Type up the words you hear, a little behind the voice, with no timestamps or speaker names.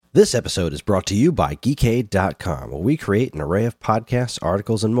This episode is brought to you by Geekade.com, where we create an array of podcasts,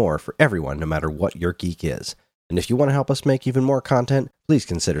 articles, and more for everyone, no matter what your geek is. And if you want to help us make even more content, please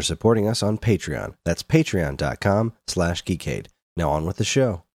consider supporting us on Patreon. That's patreon.com/Geekade. Now on with the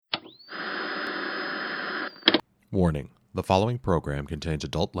show. Warning. The following program contains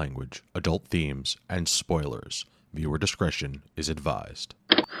adult language, adult themes, and spoilers. Viewer discretion is advised.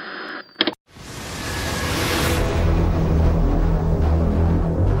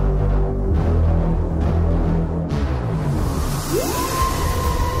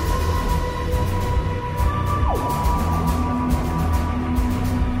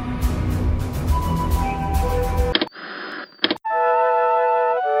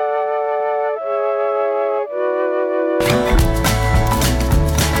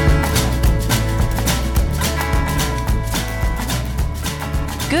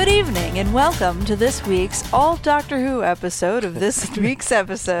 And welcome to this week's All Doctor Who episode of this week's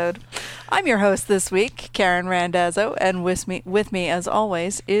episode. I'm your host this week, Karen Randazzo, and with me as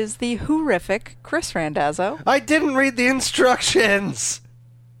always is the Who-rific Chris Randazzo. I didn't read the instructions!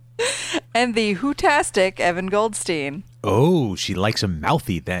 And the Who-tastic Evan Goldstein. Oh, she likes him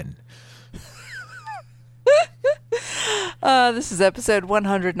mouthy then. This is episode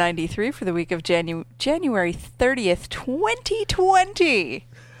 193 for the week of January 30th, 2020.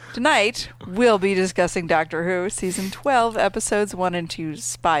 Tonight, we'll be discussing Doctor Who, Season 12, Episodes 1 and 2,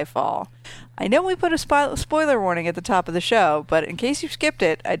 Spyfall. I know we put a spoiler warning at the top of the show, but in case you skipped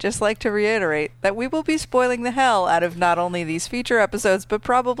it, I'd just like to reiterate that we will be spoiling the hell out of not only these feature episodes, but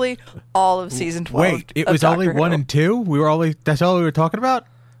probably all of Season 12. Wait, it was only 1 and 2? That's all we were talking about?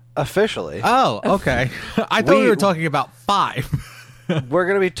 Officially. Oh, okay. I thought we were talking about 5. We're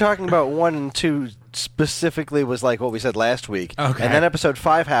going to be talking about 1 and 2 specifically was like what we said last week. Okay. And then episode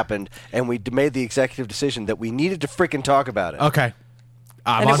 5 happened, and we made the executive decision that we needed to freaking talk about it. Okay.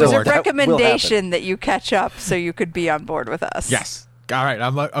 I'm and on it was board. a recommendation that you catch up so you could be on board with us. Yes. All right.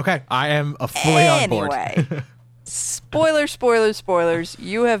 Okay. I am fully on board. Anyway, spoilers.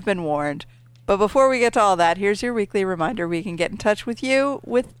 You have been warned. But before we get to all that, here's your weekly reminder. We can get in touch with you.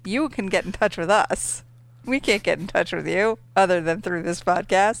 You can get in touch with us. We can't get in touch with you other than through this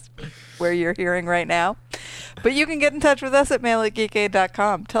podcast where you're hearing right now. But you can get in touch with us at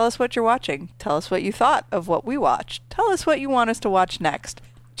mail@geekade.com. Tell us what you're watching. Tell us what you thought of what we watched. Tell us what you want us to watch next.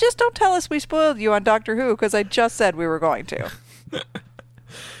 Just don't tell us we spoiled you on Doctor Who because I just said we were going to.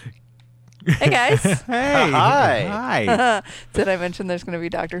 Hey, guys. Hey. Hi. Did I mention there's going to be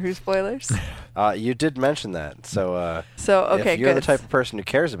Doctor Who spoilers? You did mention that. So okay, if you're good. the type of person who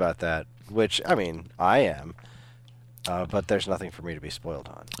cares about that, which, I mean, I am, but there's nothing for me to be spoiled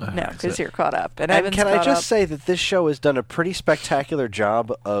on. No, because you're caught up. And can I just say that this show has done a pretty spectacular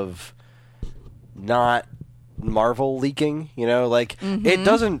job of not Marvel leaking, It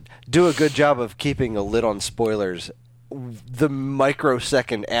doesn't do a good job of keeping a lid on spoilers the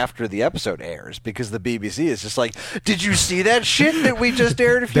microsecond after the episode airs, because the BBC is just like, did you see that shit that we just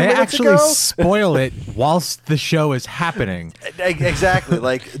aired a few minutes ago? They actually spoil it whilst the show is happening. Exactly,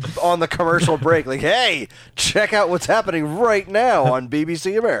 like on the commercial break, like, hey, check out what's happening right now on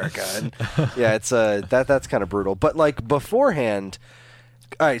BBC America. And yeah, it's that's kind of brutal. But like beforehand,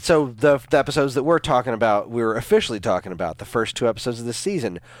 all right, so the episodes that we're talking about, we were officially talking about, the first 2 episodes of the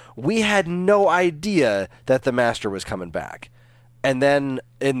season, we had no idea that the Master was coming back. And then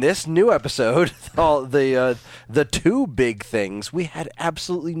in this new episode, all the 2 big things, we had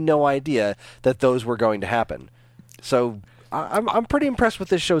absolutely no idea that those were going to happen. So I'm pretty impressed with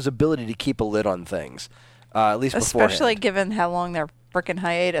this show's ability to keep a lid on things, at least beforehand. Especially given how long their frickin'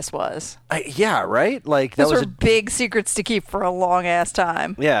 hiatus was. Yeah, right? Like Those were big secrets to keep for a long-ass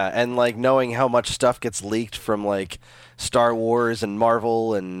time. Yeah, and like knowing how much stuff gets leaked from like Star Wars and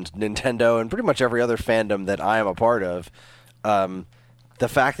Marvel and Nintendo and pretty much every other fandom that I am a part of, the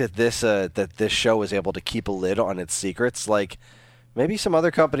fact that this show is able to keep a lid on its secrets, like maybe some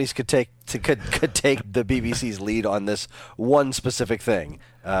other companies could take the BBC's lead on this one specific thing,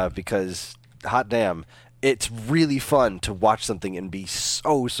 because hot damn, it's really fun to watch something and be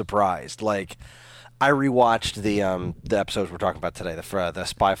so surprised. Like, I rewatched the episodes we're talking about today, the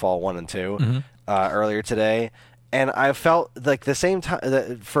Spyfall 1 and 2, earlier today, and I felt like the same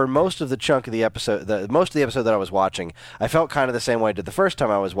time for most of the chunk of the episode, most of the episode that I was watching, I felt kind of the same way I did the first time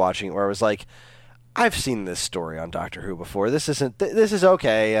I was watching, where I was like, I've seen this story on Doctor Who before. This is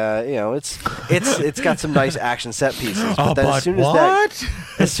okay. It's got some nice action set pieces. But then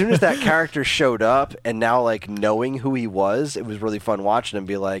as soon as that character showed up, and now like knowing who he was, it was really fun watching him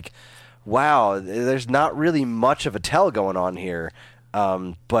be like, wow, there's not really much of a tell going on here.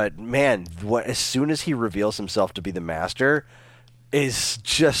 But man, as soon as he reveals himself to be the Master, is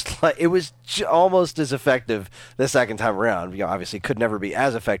just like, it was almost as effective the second time around. Obviously could never be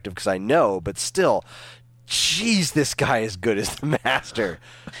as effective because I know, but still, jeez, this guy is good as the Master.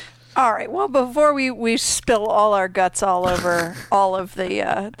 All right. Well, before we spill all our guts all over all of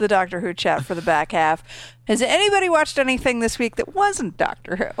the Doctor Who chat for the back half, has anybody watched anything this week that wasn't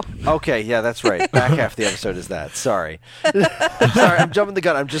Doctor Who? Okay, yeah, that's right. Back half the episode is that. Sorry. Sorry, I'm jumping the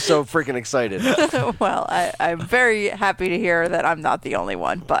gun. I'm just so freaking excited. Well, I'm very happy to hear that I'm not the only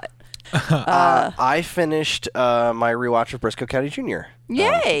one, but... I finished my rewatch of Briscoe County Jr.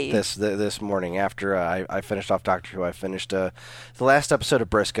 Yay! This morning after I finished off Doctor Who. I finished the last episode of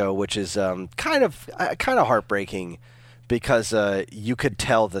Briscoe, which is kind of heartbreaking because you could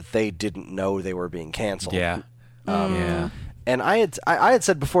tell that they didn't know they were being canceled. Yeah. Yeah. And I had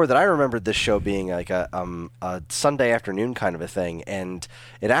said before that I remembered this show being like a Sunday afternoon kind of a thing, and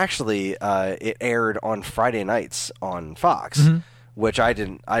it actually it aired on Friday nights on Fox. Mm-hmm. Which I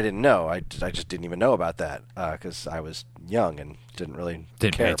didn't know. I just didn't even know about that because I was young and didn't really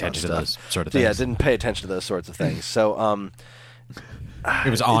care pay attention to those sort of things. Yeah, didn't pay attention to those sorts of things. So it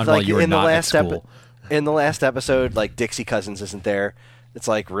was on while you were not at school. In the last episode, like Dixie Cousins isn't there. It's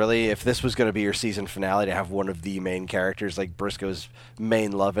like, really, if this was going to be your season finale, to have one of the main characters, like Briscoe's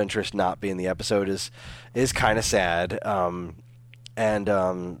main love interest, not be in the episode is kind of sad.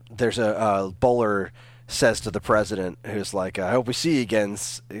 There's a bowler says to the president, who's like, I hope we see you again.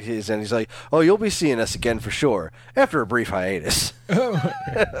 He's like, oh, you'll be seeing us again for sure, after a brief hiatus.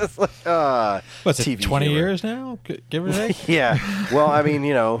 It's like, what's TV it, 20 humor. years now? Give or take? Yeah. Well, I mean,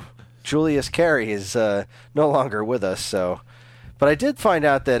 Julius Carey is no longer with us, so... But I did find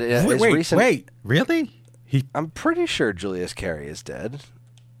out that Wait, really? I'm pretty sure Julius Carey is dead.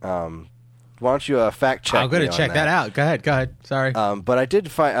 Why don't you fact check? I'm going to check that out. Go ahead. Sorry. But I did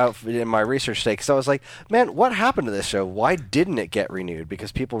find out in my research today, because I was like, man, what happened to this show? Why didn't it get renewed?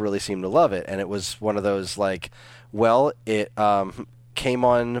 Because people really seem to love it. And it was one of those, like, well, it came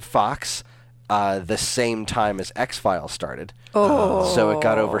on Fox the same time as X-Files started. Oh. So it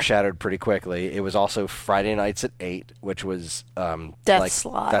got overshadowed pretty quickly. It was also Friday nights at 8, which was... death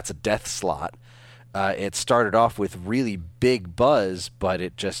slot. That's a death slot. It started off with really big buzz, but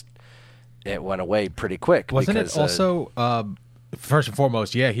it went away pretty quick. Wasn't because, it also first and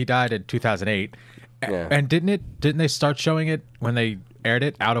foremost? Yeah, he died in 2008, Yeah. and didn't they start showing it when they aired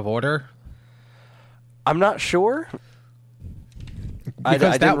it out of order? I'm not sure. Because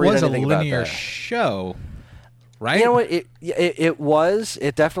I that didn't read was a anything about linear that. show, right? You know what? It was.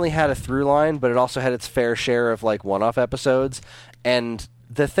 It definitely had a through line, but it also had its fair share of like one-off episodes. And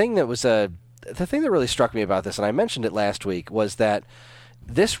the thing that really struck me about this, and I mentioned it last week, was that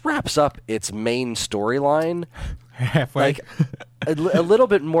this wraps up its main storyline Halfway. like a little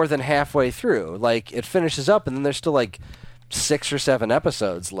bit more than halfway through. Like, it finishes up, and then there's still like 6 or 7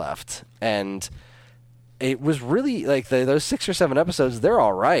 episodes left, and it was really like those 6 or 7 episodes, they're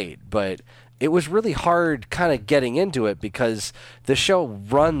all right, but it was really hard kind of getting into it because the show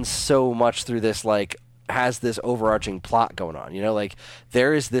runs so much through this, like, has this overarching plot going on, like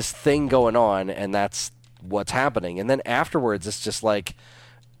there is this thing going on and that's what's happening, and then afterwards it's just like,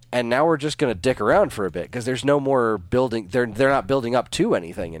 and now we're just going to dick around for a bit because there's no more building. They're not building up to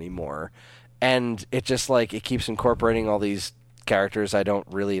anything anymore, and it just like it keeps incorporating all these characters I don't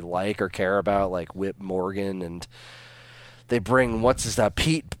really like or care about, like Whip Morgan, and they bring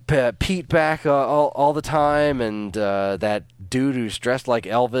Pete back all the time, and that dude who's dressed like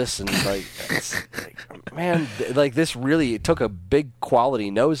Elvis, and like, man, like this really took a big quality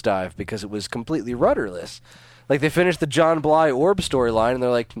nosedive because it was completely rudderless. Like, they finished the John Bly Orb storyline, and they're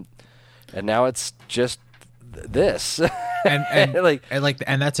like, and now it's just this,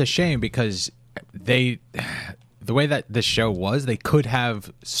 and that's a shame because the way that this show was, they could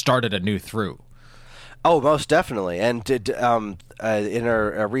have started a new through. Oh, most definitely. And in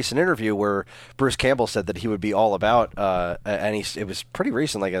a recent interview where Bruce Campbell said that he would be all about, and it was pretty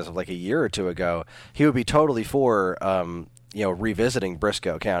recent, like as of like a year or two ago, he would be totally for revisiting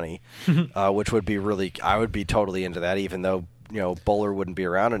Briscoe County, which would be really, I would be totally into that, even though, Bowler wouldn't be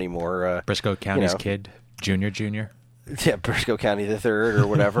around anymore. Briscoe County's kid, Junior. Yeah, Briscoe County the Third or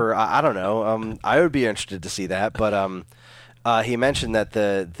whatever. I don't know. I would be interested to see that, but he mentioned that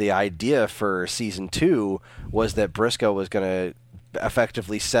the idea for season 2 was that Briscoe was going to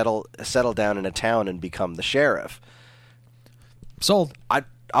effectively settle down in a town and become the sheriff. Sold. I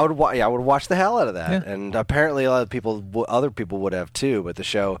would watch the hell out of that, yeah. And apparently a lot of other people would have too. But the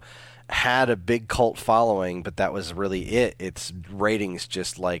show had a big cult following, but that was really it. Its ratings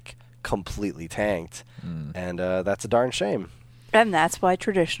just like completely tanked, and that's a darn shame. And that's why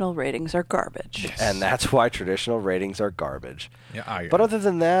traditional ratings are garbage. Yes. And that's why traditional ratings are garbage. Yeah, but other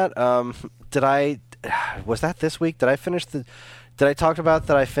than that, was that this week? Did I talk about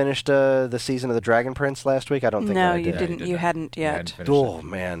that I finished the season of The Dragon Prince last week? I don't think No, that I you did. didn't. You hadn't yet. Oh,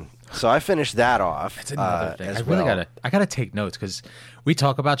 man. So I finished that off. That's another thing. I I gotta take notes because we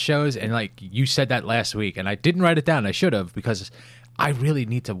talk about shows and like you said that last week and I didn't write it down. I should have because I really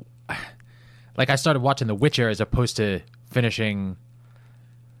need to. Like I started watching The Witcher as opposed to finishing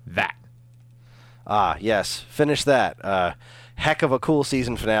that. Yes, finish that. Heck of a cool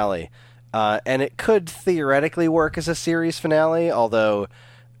season finale, and it could theoretically work as a series finale. Although,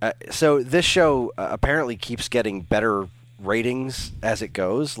 so this show apparently keeps getting better ratings as it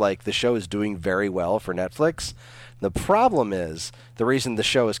goes. Like the show is doing very well for Netflix. The problem is the reason the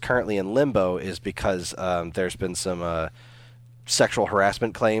show is currently in limbo is because there's been some sexual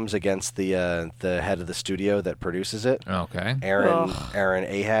harassment claims against the head of the studio that produces it. Okay, Aaron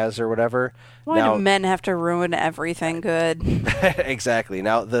Ahaz or whatever. Why do men have to ruin everything good? Exactly.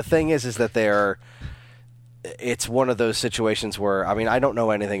 Now the thing is that it's one of those situations where I don't know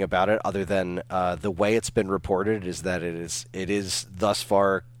anything about it other than the way it's been reported is that it is thus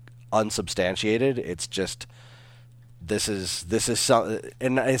far unsubstantiated. It's just this is some,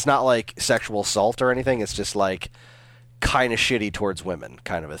 and it's not like sexual assault or anything. It's just like kind of shitty towards women,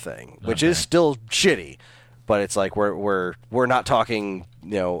 kind of a thing, which is still shitty. But it's like we're not talking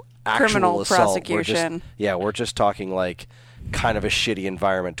actual criminal assault. prosecution. We're just talking like kind of a shitty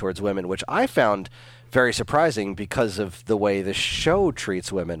environment towards women, which I found very surprising because of the way the show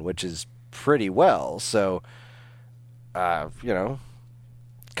treats women, which is pretty well. So, kind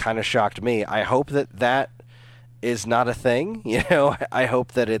of shocked me. I hope that is not a thing. I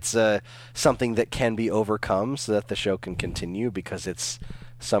hope that it's something that can be overcome so that the show can continue because it's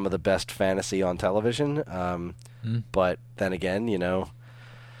some of the best fantasy on television. But then again, don't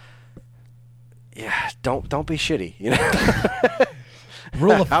be shitty.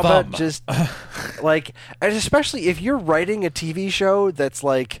 Rule of How thumb. about just like, and especially if you're writing a TV show that's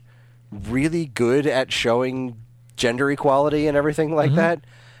like really good at showing gender equality and everything like that,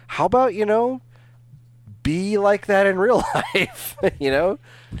 how about be like that in real life?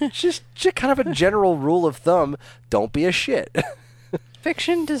 Just kind of a general rule of thumb: don't be a shit.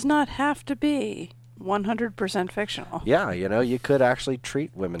 Fiction does not have to be 100% fictional. Yeah, you could actually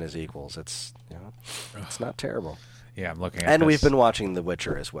treat women as equals. It's it's not terrible. Yeah, I'm looking at And this. we've been watching The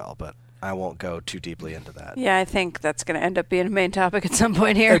Witcher as well, but I won't go too deeply into that. Yeah, I think that's going to end up being a main topic at some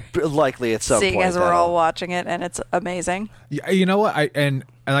point here. Likely at some Seeing point. as we're all watching it, and it's amazing. Yeah, you know what? And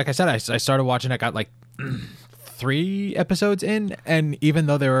like I said, I started watching. I got like 3 episodes in, and even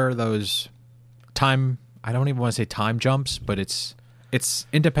though there are those I don't even want to say time jumps, but it's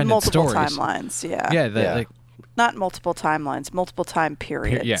independent Multiple stories. timelines, yeah. Yeah, like not multiple timelines, multiple time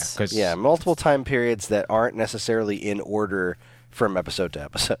periods. multiple time periods that aren't necessarily in order from episode to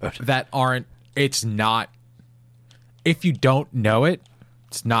episode. That aren't. It's not. If you don't know it,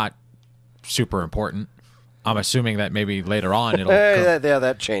 it's not super important. I'm assuming that maybe later on it'll. Yeah,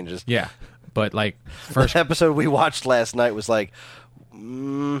 that changes. Yeah, but like first The episode we watched last night was like,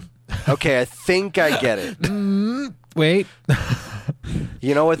 okay, I think I get it. wait.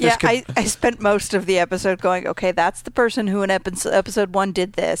 You know what? This Yeah, I spent most of the episode going, okay, that's the person who in episode 1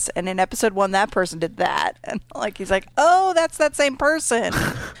 did this, and in episode 1 that person did that, and like he's like, oh, that's that same person,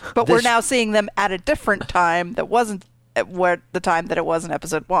 but we're now seeing them at a different time that wasn't at the time that it was in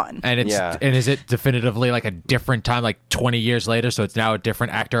episode 1. And and is it definitively like a different time, like 20 years later? So it's now a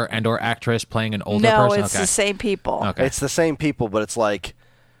different actor and or actress playing an older No, person. it's the same people. Okay. It's the same people, but it's like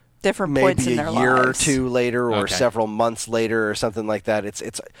Different points maybe in their a year lives. or two later, or Okay. several months later, or something like that. It's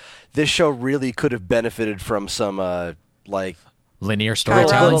this show really could have benefited from some like linear Kyle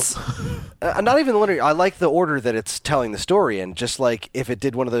storytelling. Rose. not even the linear. I like the order that it's telling the story in. Just like if it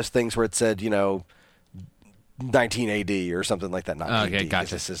did one of those things where it said 19 AD or something like that. Not Okay, AD, 'cause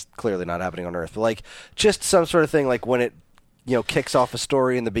gotcha. this is clearly not happening on Earth. But like just some sort of thing, like when it kicks off a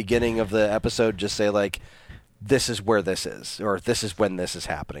story in the beginning of the episode, just say like, this is where this is, or this is when this is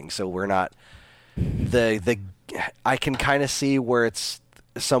happening. So we're not I can kind of see where it's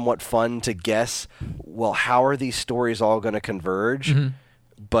somewhat fun to guess, well, how are these stories all going to converge?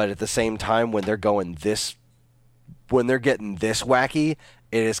 But at the same time, when they're getting this wacky,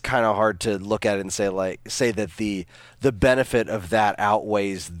 it is kind of hard to look at it and say that the benefit of that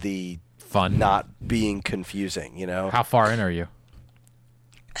outweighs the Fun. not being confusing. How far in are you?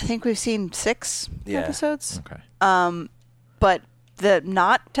 I think we've seen 6 Yeah. episodes. Okay. But the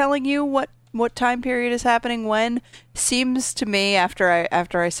not telling you what time period is happening when seems to me, after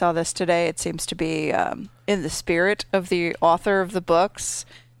I saw this today, it seems to be in the spirit of the author of the books.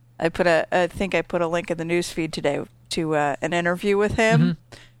 I think I put a link in the newsfeed today to an interview with him,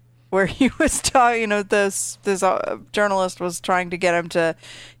 where he was talking. This journalist was trying to get him to,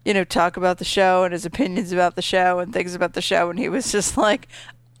 talk about the show and his opinions about the show and things about the show, and he was just like,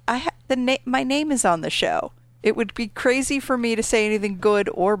 my name is on the show. It would be crazy for me to say anything good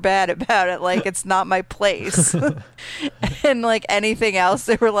or bad about it. Like, it's not my place. And like anything else,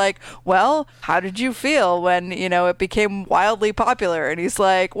 they were like, well, how did you feel when, it became wildly popular? And he's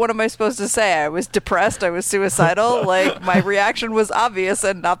like, what am I supposed to say? I was depressed. I was suicidal. Like, my reaction was obvious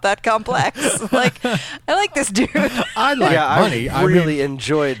and not that complex. Like, I like this dude. I like money. I really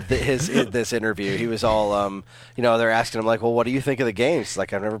enjoyed this interview. He was all, they're asking him like, well, what do you think of the games? He's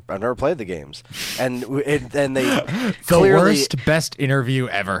like, I've never played the games. And they the clearly, worst, best interview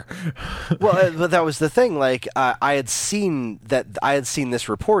ever. Well, but that was the thing. Like, I had seen this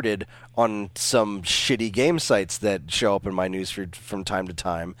reported on some shitty game sites that show up in my newsfeed from time to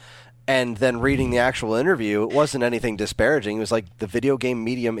time. And then reading the actual interview, it wasn't anything disparaging. It was like, the video game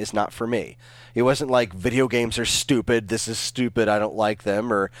medium is not for me. It wasn't like, video games are stupid, this is stupid, I don't like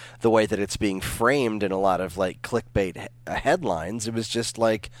them, or the way that it's being framed in a lot of like clickbait headlines. It was just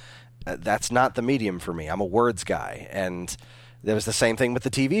like, that's not the medium for me. I'm a words guy. And there was the same thing with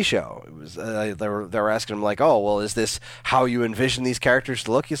the TV show. It was they were asking him like, oh, well, is this how you envision these characters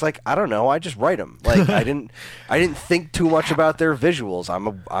to look? He's like, I don't know. I just write them. Like, I didn't think too much about their visuals.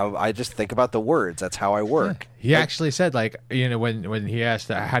 I just think about the words. That's how I work. He actually said, like, when he asked,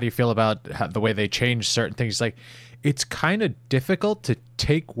 how do you feel about the way they change certain things? He's like, it's kind of difficult to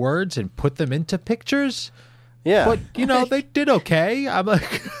take words and put them into pictures. Yeah. But, they did okay. I'm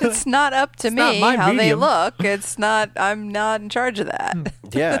like... It's not up to me how they look. It's not... I'm not in charge of that.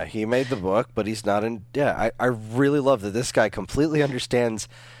 Yeah, he made the book, but he's not in... Yeah, I really love that this guy completely understands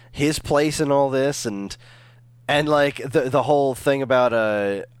his place in all this, and like, the whole thing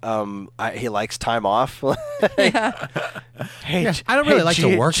about he likes time off. Yeah. Hey, I don't really like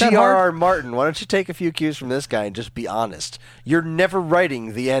to work that hard. G.R.R. Martin, why don't you take a few cues from this guy and just be honest? You're never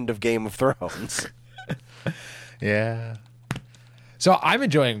writing the end of Game of Thrones. Yeah. So I'm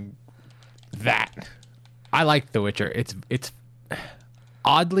enjoying that. I like The Witcher. It's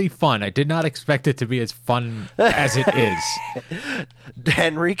oddly fun. I did not expect it to be as fun as it is.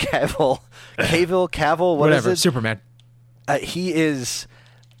 Henry Cavill, whatever, Superman. He is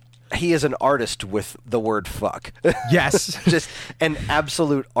an artist with the word fuck. Yes. Just an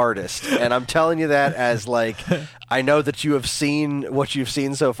absolute artist. And I'm telling you that as, like, I know that you have seen what you've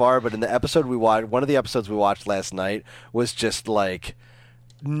seen so far, but in the episode we watched, one of the episodes we watched last night was just, like,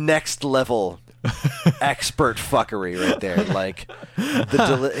 next level expert fuckery right there. Like,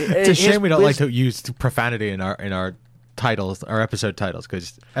 it's a shame we don't like to use profanity in our titles, our episode titles,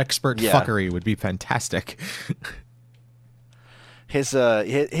 because expert fuckery would be fantastic.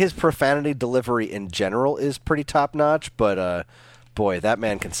 His profanity delivery in general is pretty top notch, but boy, that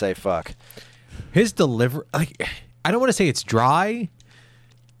man can say fuck. His delivery, like, I don't want to say it's dry.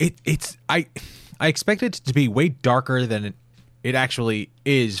 I expected it to be way darker than it actually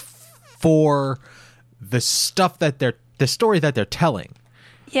is for the story that they're telling.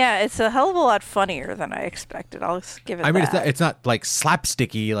 Yeah, it's a hell of a lot funnier than I expected. I'll just give it. I mean, it's not like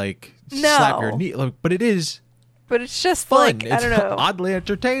slapsticky, like slap your knee, but it is. But it's just fun. like, I don't know. Oddly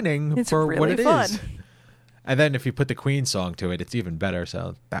entertaining it's for really what it fun. is. And then if you put the Queen song to it, it's even better.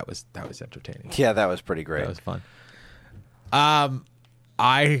 So that was entertaining. Yeah, that was pretty great. That was fun.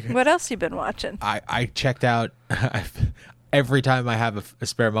 What else you been watching? I checked out every time I have a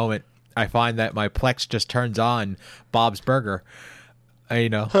spare moment. I find that my Plex just turns on Bob's Burger.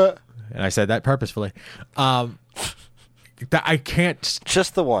 And I said that purposefully. That I can't.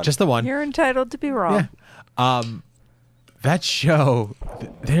 Just the one. Just the one. You're entitled to be wrong. Yeah. That show,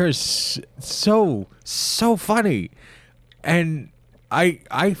 there's so funny, and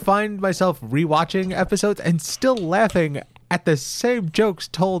I find myself rewatching episodes and still laughing at the same jokes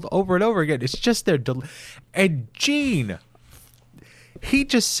told over and over again. It's just and Gene, he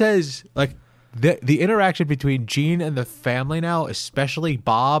just says, like, the interaction between Gene and the family now, especially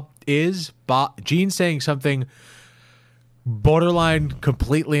Gene saying something borderline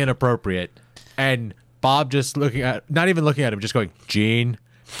completely inappropriate, and Bob just not even looking at him, just going, Gene,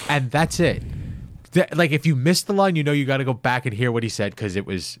 and that's it. Like, if you missed the line, you got to go back and hear what he said, because it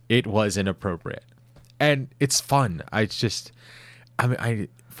was inappropriate, and it's fun.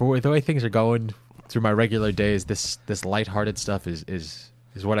 For the way things are going through my regular days, this lighthearted stuff is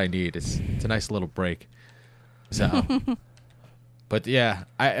what I need. It's a nice little break. So, but yeah,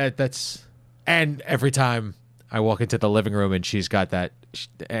 and every time I walk into the living room and she's got that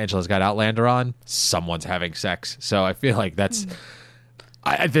Angela's got Outlander on, someone's having sex. So I feel like that's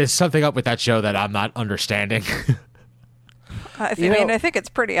there's something up with that show that I'm not understanding. I think it's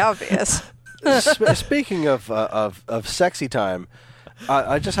pretty obvious. Speaking of sexy time,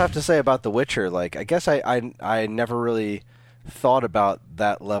 I just have to say about The Witcher. Like, I guess I never really thought about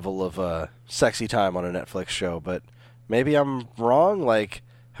that level of sexy time on a Netflix show, but maybe I'm wrong. Like,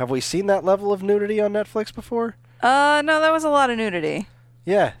 have we seen that level of nudity on Netflix before? No, that was a lot of nudity.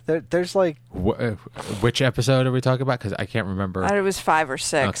 Yeah, there's like... Which episode are we talking about? Because I can't remember. It was 5 or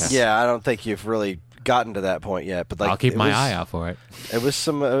 6. Okay. Yeah, I don't think you've really gotten to that point yet. But like, I'll keep my eye out for it. It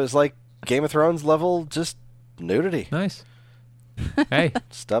was like Game of Thrones level, just nudity. Nice. Hey,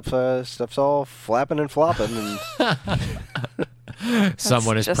 Stuff's all flapping and flopping, and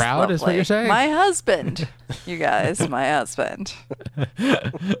someone is just proud, is what lovely. you're saying? My husband, you guys, my husband.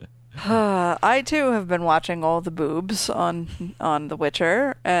 I too have been watching all the boobs on The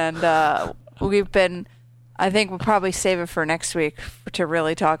Witcher, and we've been. I think we'll probably save it for next week to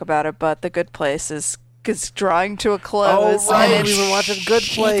really talk about it. But The Good Place is drawing to a close. Oh, right. and We've been watching Good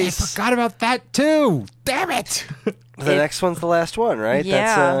I Place. forgot about that too. Damn it. The next one's the last one, right?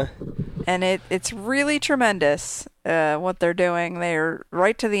 Yeah. And it's really tremendous what they're doing. They're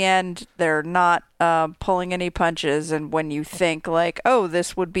right to the end. They're not pulling any punches. And when you think like, oh,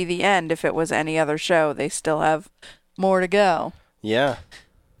 this would be the end if it was any other show, they still have more to go. Yeah.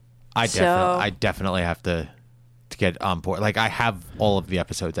 I definitely have to get on board. Like, I have all of the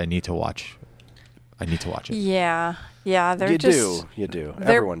episodes I need to watch. I need to watch it. Yeah. They're You just do.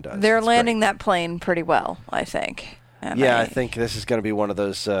 Everyone does. They're It's landing great. that plane pretty well, I think. And Yeah, I think this is going to be one of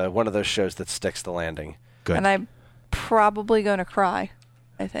those shows that sticks the landing. Good. And I'm probably going to cry,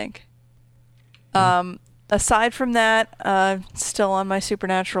 I think. Hmm. Aside from that, still on my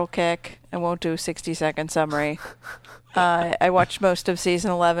Supernatural kick. I won't do a 60-second summary. I watched most of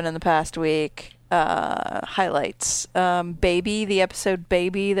season 11 in the past week. Highlights. Baby, the episode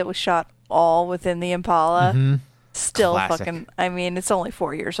Baby that was shot all within the Impala. Still Classic. fucking, I mean, it's only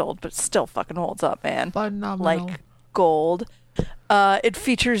 4 years old, but still fucking holds up, man. Phenomenal. Like gold. It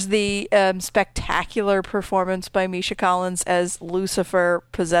features the spectacular performance by Misha Collins as Lucifer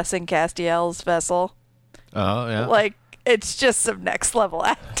possessing Castiel's vessel. Oh, yeah. Like, it's just some next level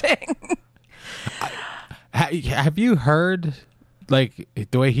acting. Have you heard, like,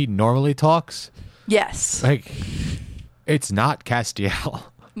 the way he normally talks? Yes. Like, it's not Castiel.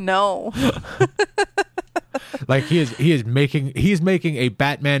 No. Like, he's making a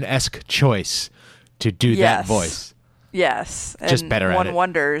Batman-esque choice to do that voice. Yes. Just and better at one it.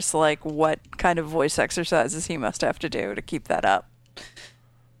 wonders, like, what kind of voice exercises he must have to do to keep that up.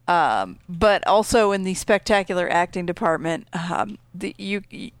 But also in the spectacular acting department,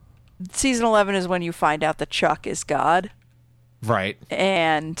 season 11 is when you find out that Chuck is God. Right.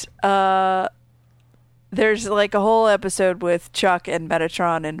 And there's like a whole episode with Chuck and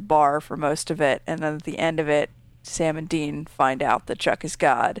Metatron in a bar for most of it, and then at the end of it, Sam and Dean find out that Chuck is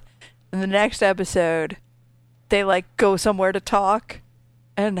God. In the next episode, they like go somewhere to talk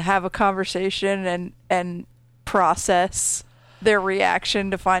and have a conversation and process their reaction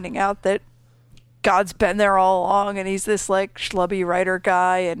to finding out that God's been there all along, and he's this like schlubby writer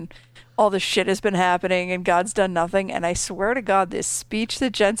guy, and all this shit has been happening, and God's done nothing. And I swear to God, this speech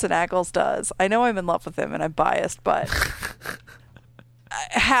that Jensen Ackles does, I know I'm in love with him and I'm biased, but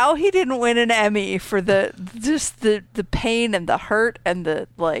how he didn't win an Emmy for the pain and the hurt and the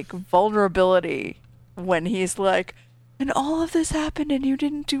like vulnerability when he's like, and all of this happened and you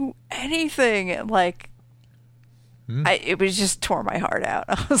didn't do anything, and like it was just tore my heart out.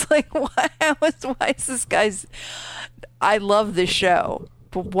 I was like, why is this guy's... I love this show,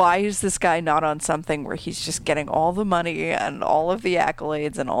 but why is this guy not on something where he's just getting all the money and all of the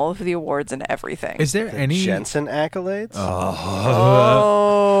accolades and all of the awards and everything? Is there any Jensen accolades? Oh.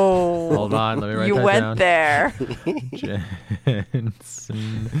 Hold on, let me write You that went down. there.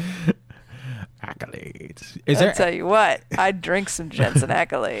 Jensen accolades. I'll tell you what, I'd drink some Jensen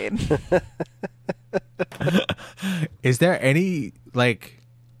accolade. Is there any, like,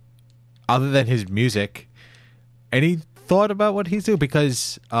 other than his music, any thought about what he's doing?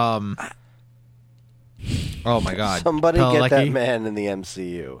 Because, oh my God. Somebody get that Padalecki- man in the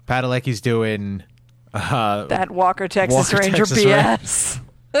MCU. Padalecki's doing, That Walker, Texas Walker, Ranger Texas BS.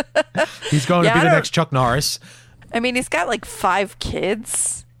 he's going Yeah, to I be the don't- next Chuck Norris. I mean, he's got like 5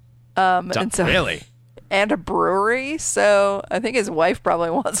 kids. And so, Really? and a brewery, so I think his wife probably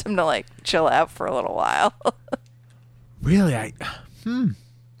wants him to like chill out for a little while. Really?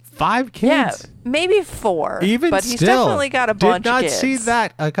 5 kids? Yeah, maybe 4. Even but he's still, definitely got a bunch did not of kids. see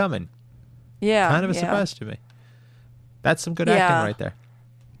that coming. Yeah, Kind of a yeah. surprise to me. That's some good Yeah. acting right there.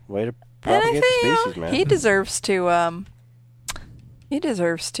 Way to And I propagate think the species, man. he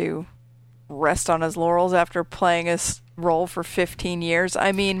deserves to rest on his laurels after playing his role for 15 years.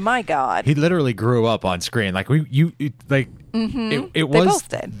 I mean, my God. He literally grew up on screen. Like it was both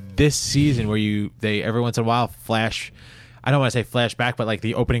did. this season where they every once in a while flash. I don't want to say flashback, but like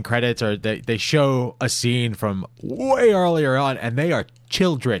the opening credits, or they show a scene from way earlier on, and they are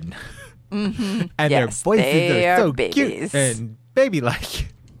children, and their Yes, voices they are are so babies. cute and baby-like.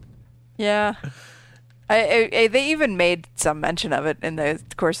 Yeah. They even made some mention of it in the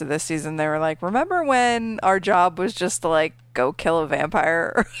course of this season. They were like, remember when our job was just to like go kill a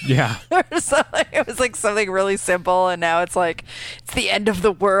vampire Yeah, or something? It was like something really simple, and now it's like it's the end of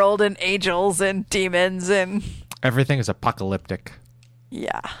the world and angels and demons and everything is apocalyptic.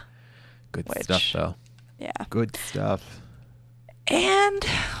 yeah. Good Which- stuff, though. Yeah. Good stuff. And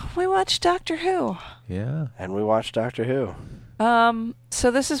we watched Doctor Who. Yeah. And we watched Doctor Who. So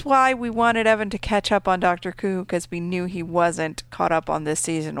this is why we wanted Evan to catch up on Doctor Who, because we knew he wasn't caught up on this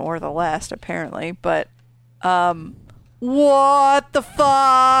season or the last, apparently. But, what the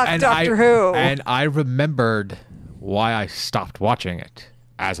fuck, Doctor Who? And I remembered why I stopped watching it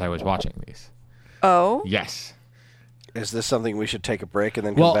as I was watching these. Oh, Yes. Is this something we should take a break and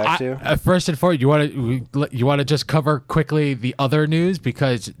then come back to? First and foremost, you want to just cover quickly the other news,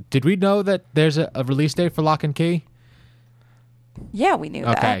 because did we know that there's a release date for Lock and Key? yeah, we knew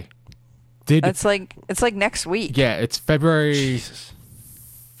Okay. that. It's like next week. Yeah, it's February Jesus.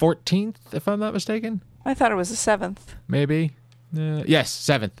 14th, if I'm not mistaken. I thought it was the 7th. Maybe. Yes,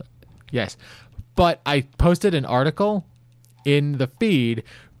 7th. Yes. But I posted an article in the feed.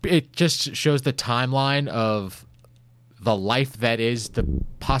 It just shows the timeline of the life that is the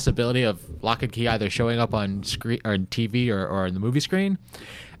possibility of Lock and Key either showing up on screen or on TV or on the movie screen.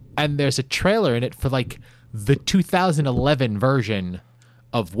 And there's a trailer in it for like the 2011 version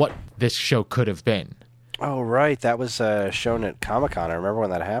of what this show could have been. Oh, right. That was shown at Comic-Con. I remember when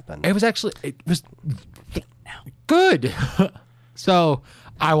that happened. It was good. So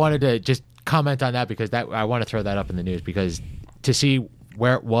I wanted to just comment on that, because I want to throw that up in the news, because to see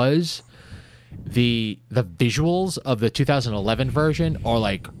where it was, the visuals of the 2011 version are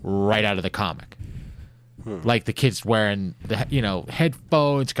like right out of the comic. Like the kids wearing the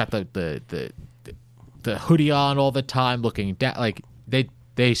headphones, got the hoodie on all the time, looking down, like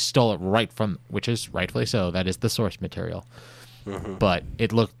they stole it right from, which is rightfully so. That is the source material. But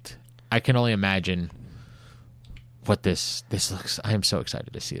it looked. I can only imagine what this looks. I am so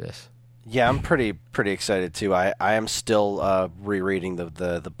excited to see this. Yeah, I'm pretty excited too. I am still rereading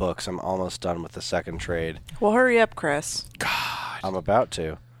the books. I'm almost done with the second trade. Well, hurry up, Chris. I'm about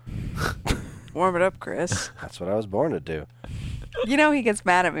to. Warm it up, Chris. That's what I was born to do. You know he gets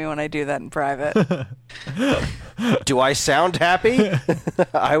mad at me when I do that in private. Do I sound happy?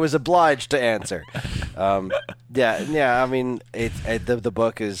 I was obliged to answer. Yeah. I mean, the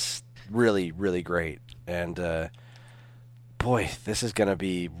book is really, really great, and boy, this is going to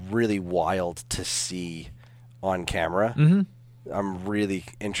be really wild to see on camera. Mm-hmm. I'm really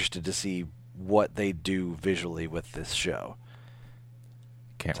interested to see what they do visually with this show.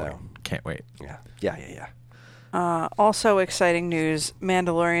 Can't wait. Yeah. Also exciting news,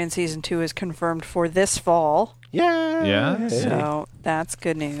 Mandalorian Season 2 is confirmed for this fall. Yeah. Yeah? So that's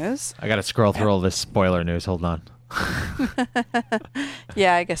good news. I got to scroll through all this spoiler news. Hold on.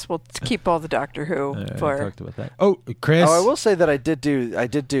 Yeah, I guess we'll keep all the Doctor Who I for... talked about that. Oh, Chris. Oh, I will say that I did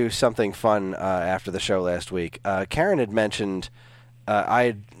do something fun after the show last week. Karen had mentioned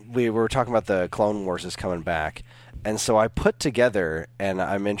we were talking about the Clone Wars is coming back, and so I put together, and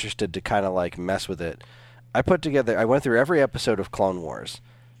I'm interested to kind of like mess with it. I went through every episode of Clone Wars,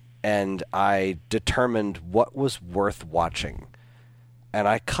 and I determined what was worth watching, and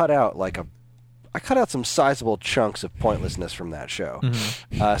I cut out some sizable chunks of pointlessness from that show.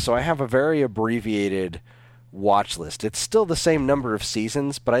 Mm-hmm. So I have a very abbreviated watch list. It's still the same number of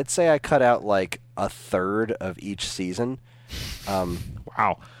seasons, but I'd say I cut out like a third of each season.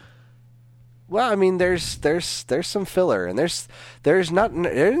 Wow. Well, I mean, there's some filler, and there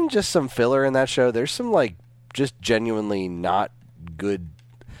isn't just some filler in that show. There's some like just genuinely not good,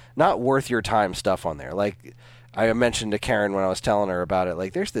 not worth your time stuff on there. Like I mentioned to Karen when I was telling her about it,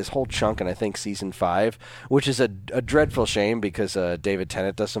 like there's this whole chunk in I think season 5, which is a dreadful shame because David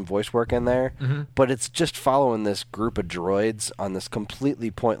Tennant does some voice work in there, but it's just following this group of droids on this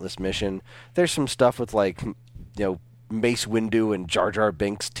completely pointless mission. There's some stuff with like Mace Windu and Jar Jar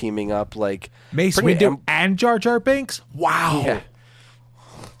Binks teaming up, like Mace Windu and Jar Jar Binks? Wow. Yeah.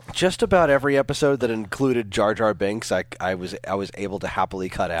 just about every episode that included Jar Jar Binks, I was able to happily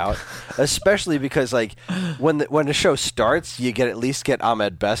cut out, especially because like when the show starts, you at least get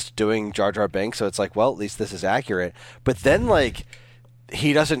Ahmed Best doing Jar Jar Binks, so it's like, well, at least this is accurate. But then like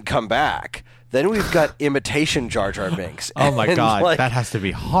he doesn't come back. Then we've got imitation Jar Jar Binks. Oh my god, like, that has to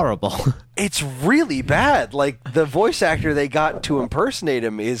be horrible. It's really bad. Like the voice actor they got to impersonate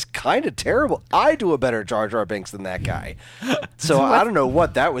him is kind of terrible. I do a better Jar Jar Binks than that guy. So I don't know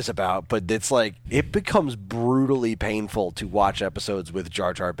what that was about, but it's like it becomes brutally painful to watch episodes with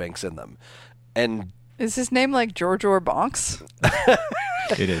Jar Jar Binks in them. And Is his name like George or Bonks?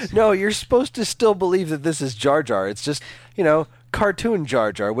 It is. no, you're supposed to still believe that this is Jar Jar. It's just, cartoon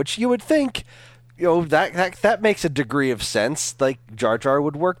Jar Jar, which you would think, that makes a degree of sense. Like Jar Jar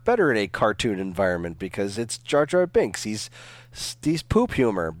would work better in a cartoon environment because it's Jar Jar Binks. He's poop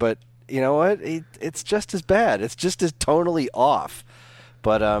humor, but you know what? It's just as bad. It's just as tonally off.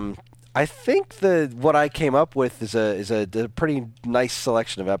 But I think what I came up with is a pretty nice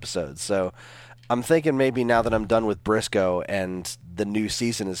selection of episodes. So I'm thinking maybe now that I'm done with Briscoe and the new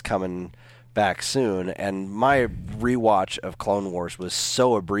season is coming back soon, and my rewatch of Clone Wars was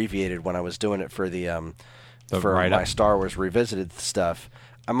so abbreviated when I was doing it for my Star Wars Revisited stuff.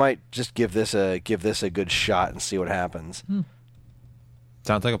 I might just give this a good shot and see what happens.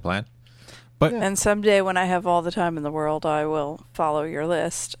 Sounds like a plan. But And someday when I have all the time in the world, I will follow your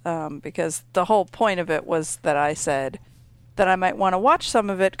list, because the whole point of it was that I said that I might want to watch some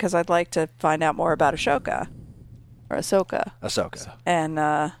of it because I'd like to find out more about Ahsoka.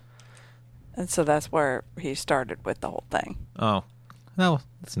 And so that's where he started with the whole thing. oh, no,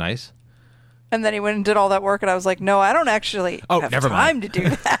 that's nice. And then he went and did all that work, and I was like, no, I don't actually have never time mind. to do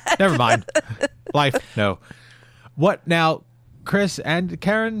that. Never mind. Life, no. What now, Chris and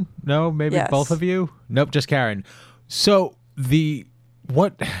Karen? No, maybe Yes. both of you? Nope, just Karen. So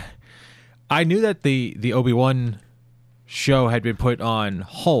I knew that the Obi-Wan show had been put on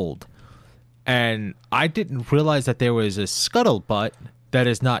hold, and I didn't realize that there was a scuttlebutt that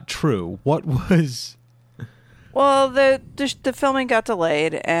is not true. What was... Well, the filming got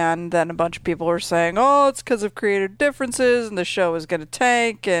delayed, and then a bunch of people were saying, oh, it's because of creative differences, and the show is going to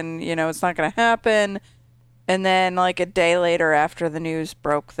tank, and, it's not going to happen. And then, like, a day later after the news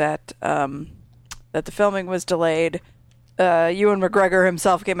broke that that the filming was delayed, Ewan McGregor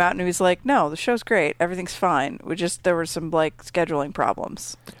himself came out and he was like, no, the show's great. Everything's fine. There were some, like, scheduling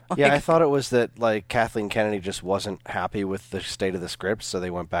problems. Yeah, I thought it was that like Kathleen Kennedy just wasn't happy with the state of the script, so they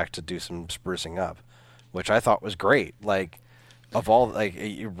went back to do some sprucing up, which I thought was great. Like, of all, like,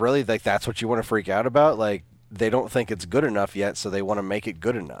 you really, like, that's what you want to freak out about? Like, they don't think it's good enough yet, so they want to make it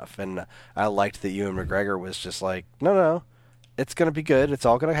good enough. And I liked that Ewan McGregor was just like, no, it's going to be good. It's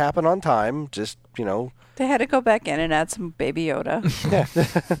all going to happen on time. Just, They had to go back in and add some Baby Yoda.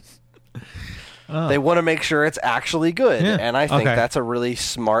 They want to make sure it's actually good. Yeah, And I think okay. that's a really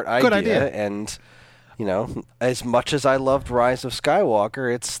smart idea. Good idea. And, as much as I loved Rise of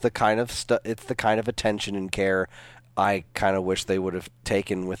Skywalker, it's the kind of attention and care I kind of wish they would have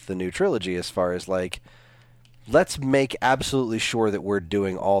taken with the new trilogy, as far as like, let's make absolutely sure that we're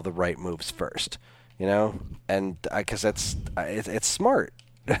doing all the right moves first, and because it's smart.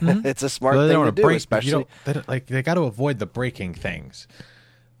 Mm-hmm. It's a smart Well, they thing don't to wanna do, especially. they got to avoid the breaking things.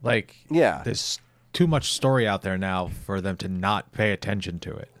 Like, Yeah. there's too much story out there now for them to not pay attention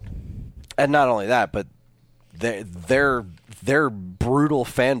to it. And not only that, but their brutal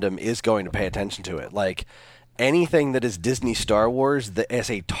fandom is going to pay attention to it. Like, anything that is Disney Star Wars that has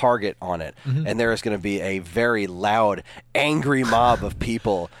a target on it, and there is going to be a very loud, angry mob of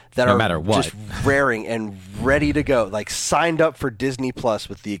people that No are matter what. just raring and ready to go, like signed up for Disney Plus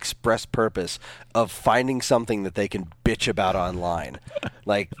with the express purpose of finding something that they can bitch about online.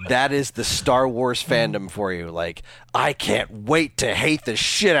 Like, that is the Star Wars fandom for you. Like, I can't wait to hate the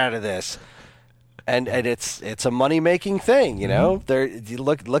shit out of this. And it's a money making thing, There, you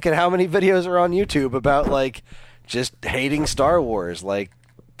look at how many videos are on YouTube about like just hating Star Wars. Like,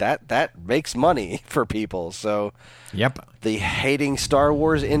 that makes money for people. So Yep. the hating Star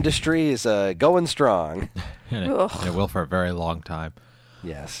Wars industry is going strong. And it will for a very long time.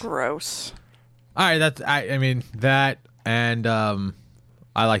 Yes. Gross. All right, I mean that, and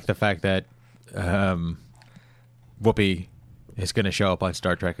I like the fact that Whoopi is going to show up on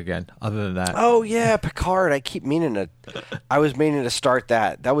Star Trek again. Other than that, Oh yeah, Picard. I was meaning to start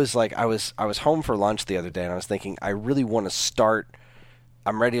that. That was like I was home for lunch the other day, and I was thinking I really want to start.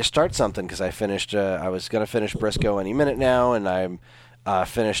 I'm ready to start something because I finished. I was going to finish Briscoe any minute now, and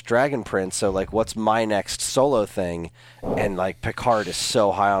finished Dragon Prince, so like what's my next solo thing? And like Picard is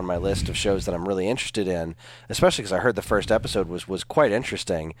so high on my list of shows that I'm really interested in, especially because I heard the first episode was quite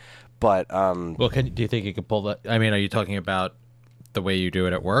interesting. But Well, do you think you could pull that? I mean, are you talking about the way you do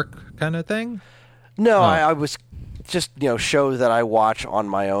it at work kind of thing? no, Oh. I was just shows that I watch on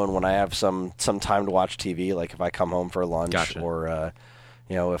my own when I have some time to watch TV, like if I come home for lunch Gotcha. or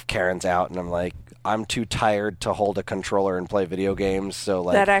if Karen's out and I'm like I'm too tired to hold a controller and play video games, so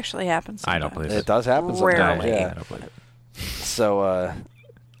like That actually happens. I don't sometimes. believe it does happen sometimes. Rarely. Yeah. I don't believe it. So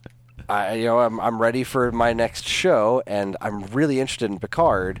I'm ready for my next show, and I'm really interested in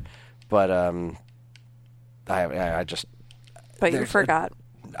Picard, but I just But you There's a- forgot.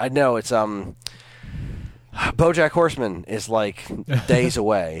 I know it's BoJack Horseman is like days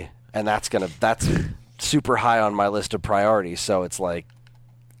away, and that's super high on my list of priorities. So it's like,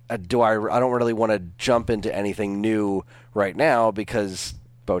 I don't really want to jump into anything new right now because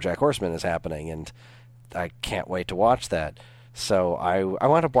BoJack Horseman is happening, and I can't wait to watch that. So I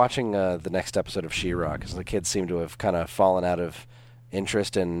wound up watching the next episode of She-Ra because the kids seem to have kind of fallen out of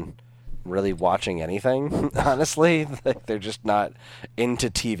interest in really watching anything. Honestly, like, they're just not into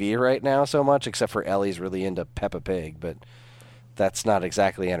TV right now so much, except for Ellie's really into Peppa Pig, but that's not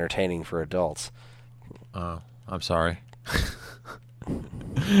exactly entertaining for adults. Oh, I'm sorry.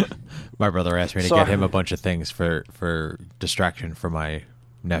 My brother asked me to Sorry. get him a bunch of things for distraction for my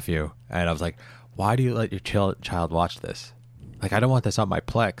nephew, and I was like, "Why do you let your child watch this? Like, I don't want this on my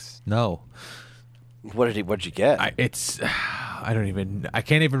Plex. No, What'd you get? I can't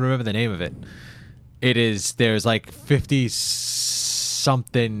even remember the name of it. There's like 50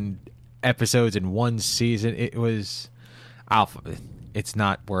 something episodes in one season. It was alpha. It's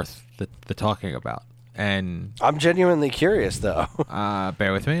not worth the talking about. And I'm genuinely curious, though.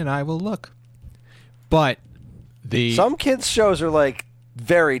 bear with me, and I will look. But Some kids' shows are like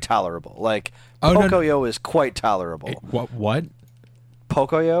very tolerable. Like Oh, no, no. Pocoyo is quite tolerable. What?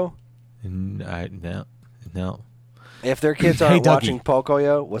 Pocoyo? No. If their kids Hey, aren't Dougie. watching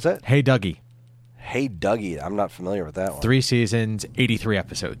Pocoyo, what's it? Hey, Dougie. Hey Dougie. I'm not familiar with that one. 3 seasons, 83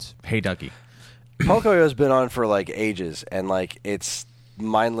 episodes. Hey, Dougie. Pocoyo's been on for like ages, and like it's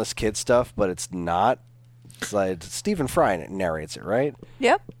mindless kid stuff, but it's not. It's like Stephen Fry narrates it, right?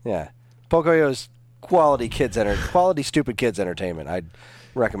 Yep. Yeah. Pocoyo's quality stupid kids entertainment. I'd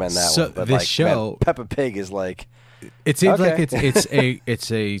recommend that So one. But this like, show- man, Peppa Pig is like It seems Okay. like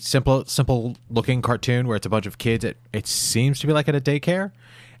it's a simple looking cartoon where it's a bunch of kids. It seems to be like at a daycare,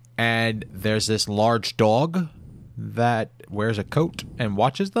 and there's this large dog that wears a coat and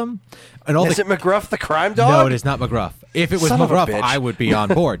watches them. And all Is the it McGruff the crime dog? No, it is not McGruff. If it was Son of a McGruff, bitch. I would be on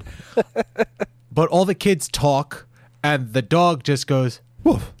board. But all the kids talk, and the dog just goes,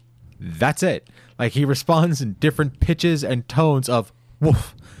 woof. That's it. Like, he responds in different pitches and tones of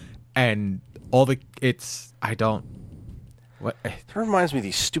woof. And what? It reminds me of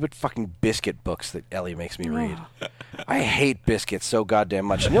these stupid fucking Biscuit books that Ellie makes me read. I hate Biscuit so goddamn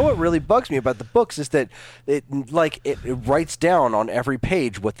much. You know what really bugs me about the books is that it writes down on every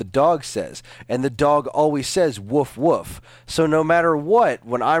page what the dog says, and the dog always says woof woof. So no matter what,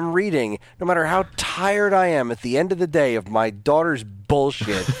 when I'm reading, no matter how tired I am at the end of the day of my daughter's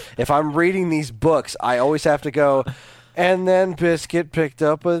bullshit, if I'm reading these books, I always have to go, and then Biscuit picked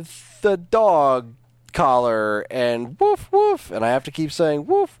up the dog collar and woof woof, and I have to keep saying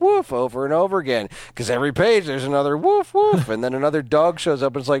woof woof over and over again because every page there's another woof woof, and then another dog shows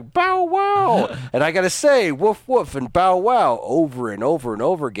up and it's like bow wow, and I gotta say woof woof and bow wow over and over and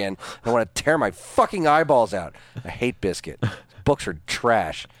over again. I want to tear my fucking eyeballs out. I hate Biscuit. Books are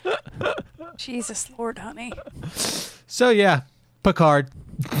trash. Jesus Lord, honey. So, yeah, Picard.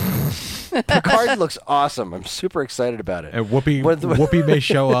 Picard looks awesome. I'm super excited about it. And Whoopi may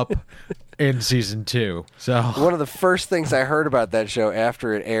show up in season 2. So One of the first things I heard about that show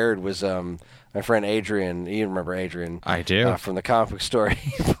after it aired was my friend Adrian. You remember Adrian? I do. From the comic book store.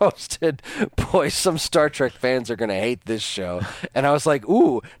 He posted, "Boy, some Star Trek fans are going to hate this show." And I was like,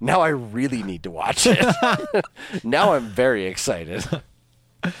 "Ooh, now I really need to watch it." Now I'm very excited.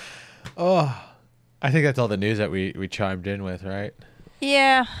 I think that's all the news that we chimed in with, right?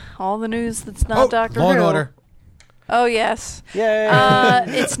 Yeah, all the news that's not Doctor Law Who. and Order. Oh yes. Yay!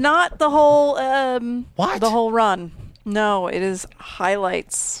 It's not the whole What? the whole run. No, it is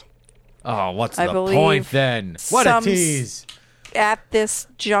highlights. Oh, what's I the believe point then? What a some tease! At this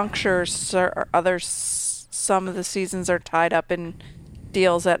juncture, some of the seasons are tied up in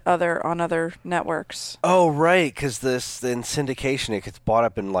deals on other networks. Oh, right, because in syndication it gets bought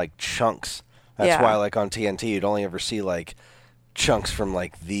up in like chunks. That's Yeah. why, like on TNT, you'd only ever see like chunks from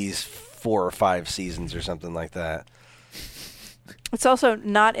like these 4 or 5 seasons or something like that. It's also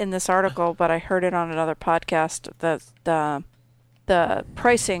not in this article, but I heard it on another podcast that the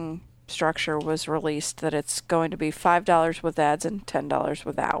pricing structure was released that it's going to be $5 with ads and $10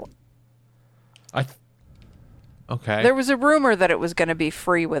 without. Okay. There was a rumor that it was going to be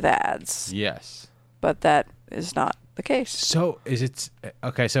free with ads, Yes. but that is not the case. So is it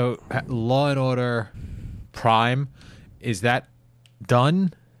okay? So Law and Order Prime, is that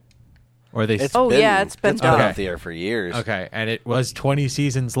done? Or they? Oh, yeah, it's been done. off the air for years. Okay, and it was 20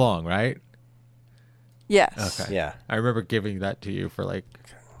 seasons long, right? Yes. Okay. Yeah. I remember giving that to you for like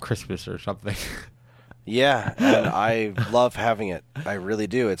Christmas or something. Yeah, and I love having it. I really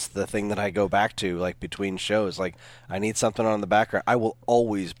do. It's the thing that I go back to, like, between shows. Like, I need something on in the background. I will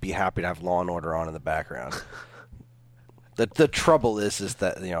always be happy to have Law and Order on in the background. The trouble is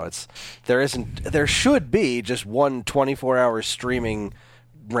that, you know, there should be just one 24-hour streaming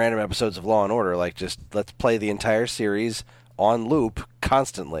random episodes of Law and Order. Like, just let's play the entire series on loop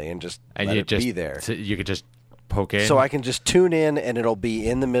constantly and just let it be there. So you could just poke in. So I can just tune in, and it'll be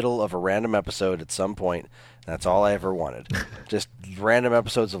in the middle of a random episode at some point. That's all I ever wanted. Just random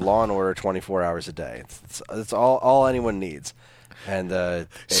episodes of Law and Order 24 hours a day. It's all anyone needs. And it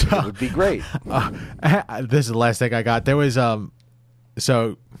would be great. This is the last thing I got. There was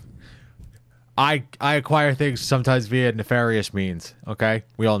so I acquire things sometimes via nefarious means, okay?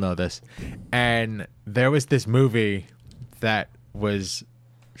 We all know this. And there was this movie that was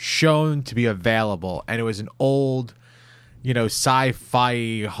shown to be available, and it was an old, you know,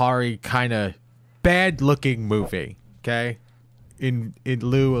 sci-fi horror kind of bad-looking movie, okay? In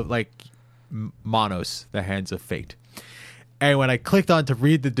lieu of like Monos, The Hands of Fate. And when I clicked on to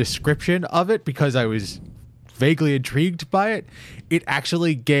read the description of it, because I was vaguely intrigued by it, it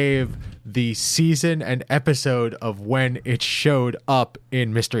actually gave the season and episode of when it showed up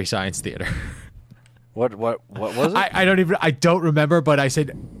in Mystery Science Theater. What was it? I don't remember, but I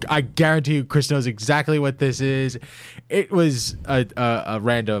said, I guarantee you Chris knows exactly what this is. It was a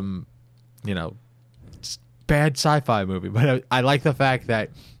random, you know, bad sci-fi movie, but I like the fact that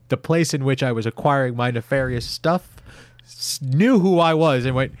the place in which I was acquiring my nefarious stuff knew who I was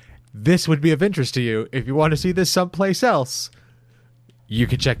and went, this would be of interest to you. If you want to see this someplace else, you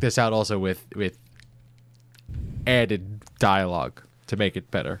can check this out also with added dialogue to make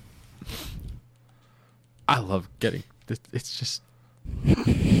it better. I love getting this. It's just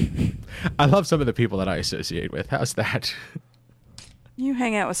I love some of the people that I associate with. How's that? You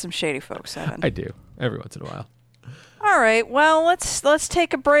hang out with some shady folks, Evan. I do every once in a while. All right. Well, let's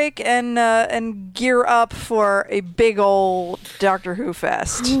take a break and gear up for a big old Doctor Who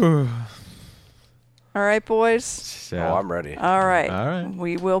fest. All right, boys. So, I'm ready. All right. All right.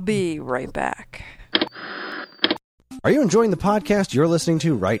 We will be right back. Are you enjoying the podcast you're listening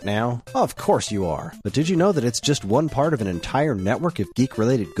to right now? Of course you are. But did you know that it's just one part of an entire network of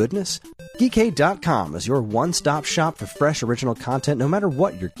geek-related goodness? Geekade.com is your one-stop shop for fresh original content no matter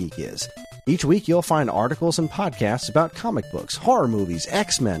what your geek is. Each week you'll find articles and podcasts about comic books, horror movies,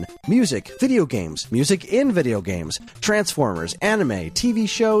 X-Men, music, video games, music in video games, Transformers, anime, TV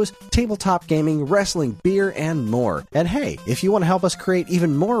shows, tabletop gaming, wrestling, beer, and more. And hey, if you want to help us create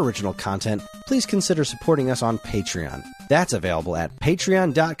even more original content, please consider supporting us on Patreon. That's available at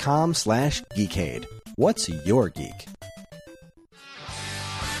patreon.com/geekade. What's your geek?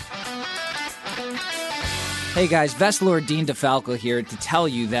 Hey guys, Vestlord Dean DeFalco here to tell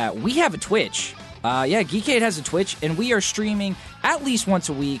you that we have a Twitch. Geekade has a Twitch, and we are streaming at least once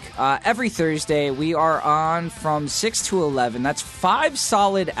a week. Every Thursday, we are on from 6 to 11. That's 5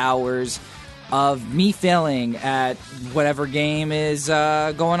 solid hours of me failing at whatever game is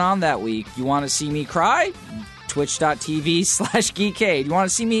going on that week. You want to see me cry? Twitch.tv/Geekade. You want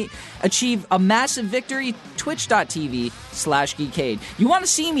to see me achieve a massive victory? Twitch.tv/Geekade. You want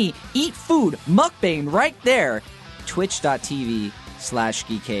to see me eat food, mukbang right there?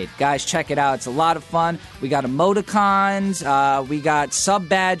 Twitch.tv/Geekade. Guys, check it out. It's a lot of fun. We got emoticons. We got sub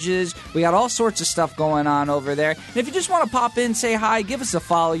badges. We got all sorts of stuff going on over there. And if you just want to pop in, say hi, give us a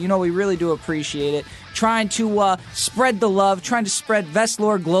follow. You know, we really do appreciate it. Trying to spread the love, trying to spread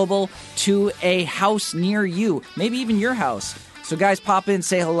Vestlore Global to a house near you, maybe even your house. So guys, pop in,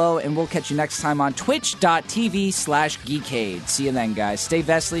 say hello, and we'll catch you next time on twitch.tv/Geekade. See you then, guys. Stay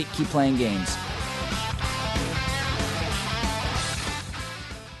Vestly, keep playing games.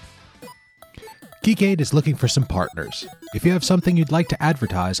 Geekade is looking for some partners. If you have something you'd like to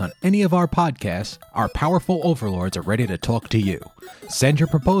advertise on any of our podcasts, our powerful overlords are ready to talk to you. Send your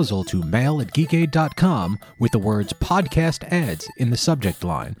proposal to mail@geekade.com with the words podcast ads in the subject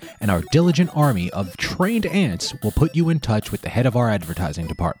line, and our diligent army of trained ants will put you in touch with the head of our advertising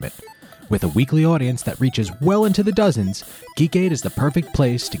department. With a weekly audience that reaches well into the dozens, Geekade is the perfect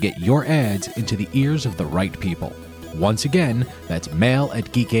place to get your ads into the ears of the right people. Once again, that's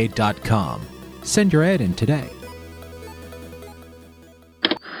mail@geekade.com. Send your ad in today.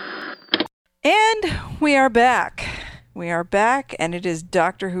 And we are back. We are back, and it is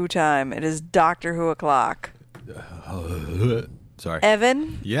Doctor Who time. It is Doctor Who o'clock. Sorry.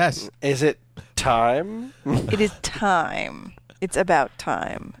 Evan, Yes. Is it time? it is time. It's about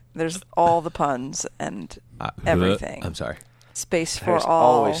time. There's all the puns and everything. I'm sorry. Space for There's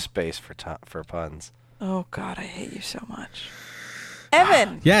all. always space for puns. Oh, God, I hate you so much.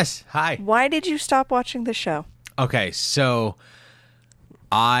 Evan, Yes. Hi. why did you stop watching the show? Okay, so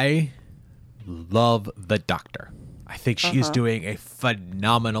I love the Doctor. I think she's doing a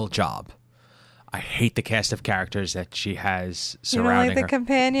phenomenal job. I hate the cast of characters that she has You don't surrounding like the her.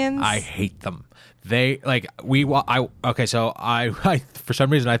 companions? I hate them. They like I for some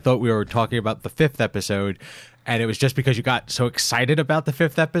reason I thought we were talking about the 5th episode, and it was just because you got so excited about the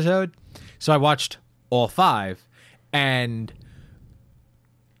 5th episode. So I watched all 5, and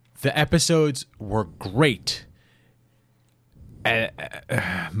the episodes were great.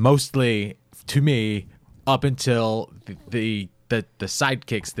 Mostly to me, up until the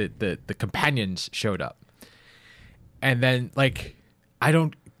sidekicks, the companions showed up, and then like I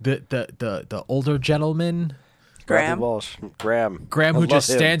don't the older gentleman Graham? Bradley Walsh. Graham, who I just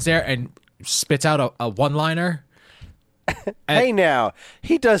love him. stands there and spits out a one-liner. Hey now,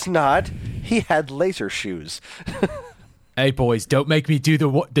 he does not. He had laser shoes. Hey boys, don't make me do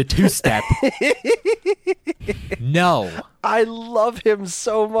the two-step. No. I love him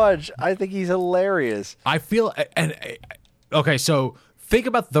so much. I think he's hilarious. I feel okay, so think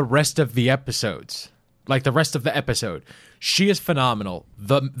about the rest of the episodes. Like the rest of the episode. She is phenomenal.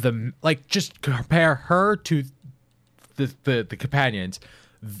 The like just compare her to the companions.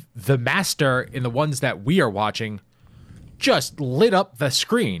 The Master in the ones that we are watching just lit up the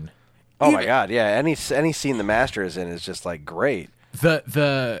screen. Oh my god, yeah. Any scene the Master is in is just like great.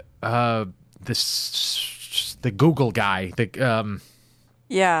 The Google guy,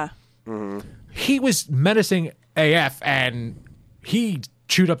 Yeah. he was menacing AF, and he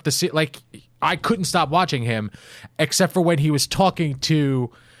chewed up the like I couldn't stop watching him, except for when he was talking to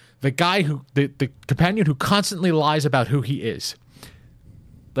the guy who the companion who constantly lies about who he is.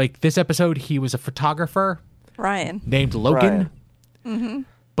 Like this episode, he was a photographer Ryan. named Logan.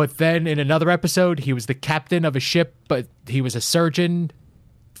 But then in another episode, he was the captain of a ship, but he was a surgeon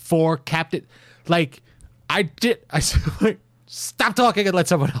for captain. Like I said, like, stop talking and let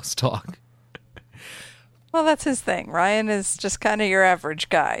someone else talk. Well, that's his thing. Ryan is just kind of your average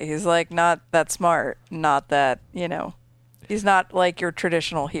guy. He's like not that smart, not that, he's not like your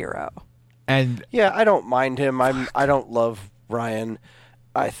traditional hero. And Yeah, I don't mind him. I don't love Ryan.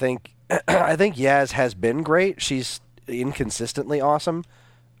 I think Yaz has been great. She's inconsistently awesome.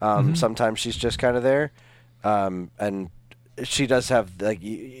 Sometimes she's just kind of there, and she does have like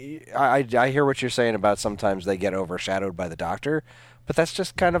I hear what you're saying about sometimes they get overshadowed by the Doctor, but that's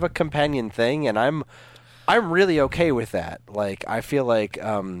just kind of a companion thing, and I'm really okay with that. Like I feel like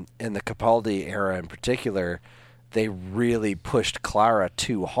in the Capaldi era in particular, they really pushed Clara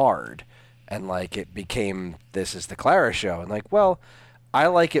too hard, and like it became this is the Clara show, and like well. I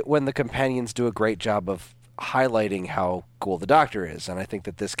like it when the companions do a great job of highlighting how cool the Doctor is, and I think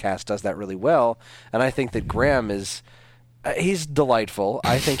that this cast does that really well. And I think that Graham is he's delightful.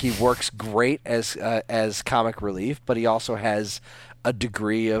 I think he works great as comic relief, but he also has a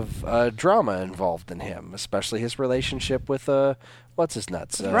degree of drama involved in him, especially his relationship with what's his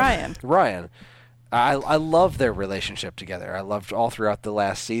nuts Ryan. Ryan. I love their relationship together. I loved all throughout the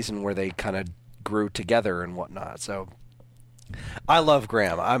last season where they kind of grew together and whatnot. So. I love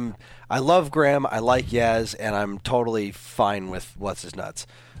Graham. I love Graham. I like Yaz, and I'm totally fine with what's his nuts.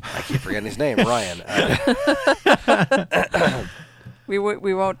 I keep forgetting his name, Ryan. We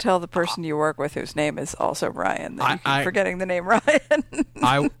won't tell the person you work with whose name is also Ryan. That you keep forgetting the name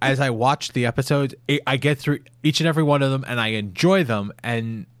Ryan. as I watch the episodes, I get through each and every one of them, and I enjoy them,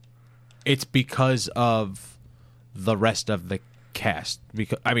 and it's because of the rest of the cast.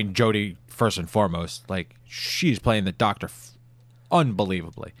 Because I mean, Jodie first and foremost, like she's playing the Doctor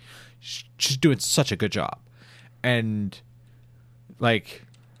unbelievably. She's doing such a good job, and like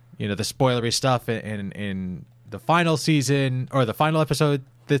the spoilery stuff in the final season or the final episode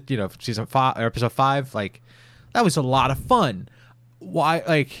that season 5 or episode 5, like that was a lot of fun. Why,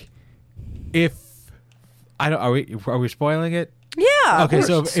 like, if I don't are we spoiling it? Yeah. Okay,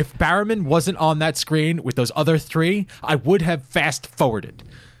 so if Barrowman wasn't on that screen with those other 3, I would have fast forwarded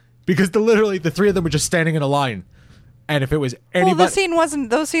because literally the 3 of them were just standing in a line. And if it was Well, anybody, the scene wasn't.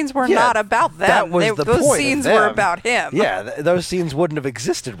 Those scenes were Yeah, not about them. That was the those point. scenes of were them. about him. Yeah, those scenes wouldn't have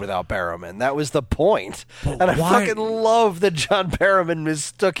existed without Barrowman. That was the point. And I why- fucking love that John Barrowman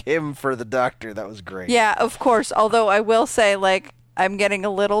mistook him for the Doctor. That was great. Yeah, of course. Although I will say, like, I'm getting a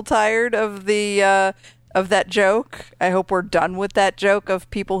little tired of the of that joke. I hope we're done with that joke of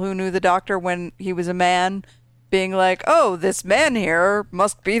people who knew the Doctor when he was a man being like, "Oh, this man here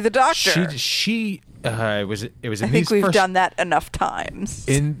must be the Doctor." it was in I these think we've first, done that enough times.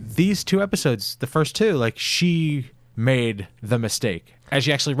 in these 2 episodes, the first 2, like she made the mistake, as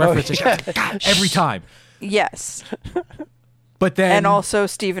she actually references God, every time. Yes. But then, And also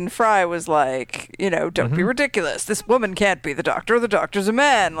Stephen Fry was like, don't Mm-hmm. be ridiculous. This woman can't be the Doctor. The Doctor's a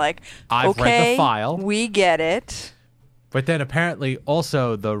man. Like, I've read the okay, file. we get it. but then apparently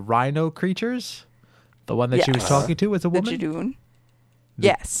also the rhino creatures, the one that she was Yes. talking to was a The woman. Judoon.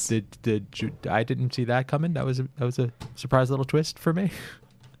 Yes. I didn't see that coming. That was a surprise little twist for me.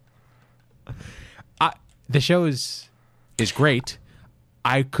 The show is great.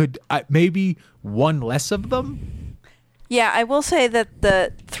 I could maybe one less of them. Yeah, I will say that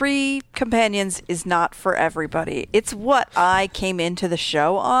the 3 companions is not for everybody. It's what I came into the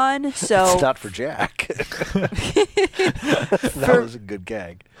show on. So It's not for Jack. That was a good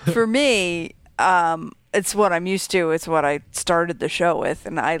gag. for me, it's what I'm used to. It's what I started the show with,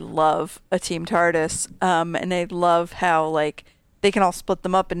 and I love a Team TARDIS. And I love how like they can all split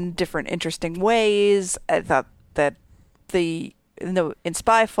them up in different interesting ways. I thought that in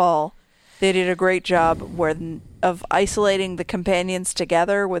Spyfall, they did a great job of isolating the companions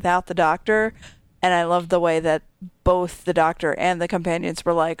together without the Doctor, and I love the way that both the Doctor and the companions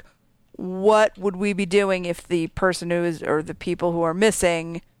were like, what would we be doing if the person or the people who are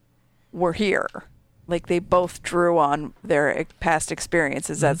missing were here? Like, they both drew on their past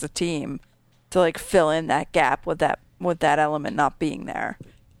experiences as a team to like fill in that gap with that element not being there.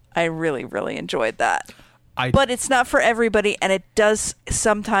 I really, really enjoyed that. But it's not for everybody, and it does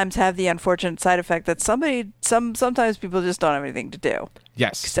sometimes have the unfortunate side effect that sometimes people just don't have anything to do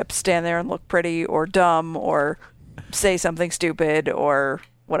Yes. except stand there and look pretty or dumb or say something stupid or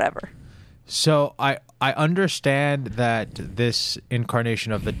whatever. So I understand that this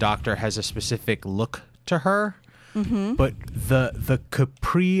incarnation of the Doctor has a specific look to her, but the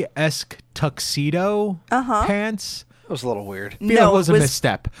capri-esque tuxedo pants It was a little weird. feel was a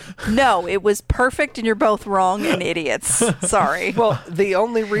misstep. No, it was perfect, and you're both wrong and idiots. Sorry. Well, the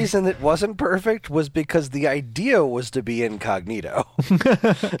only reason it wasn't perfect was because the idea was to be incognito.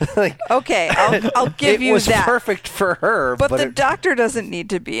 Like, Okay, I'll give you it was that. perfect for her, But the it, Doctor doesn't need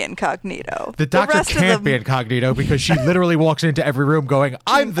to be incognito. The Doctor rest of can't them- be incognito because she literally walks into every room going,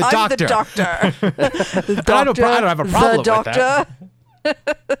 "I'm the Doctor." I'm the Doctor. The I don't have a problem with the that. Doctor.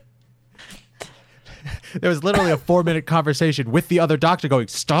 There was literally a 4-minute conversation with the other Doctor going,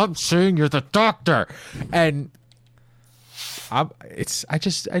 "Stop saying you're the Doctor," and it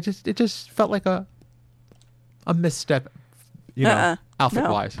just felt like a misstep, outfit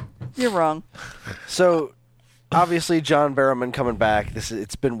wise. You're wrong. So, obviously, John Barrowman coming back.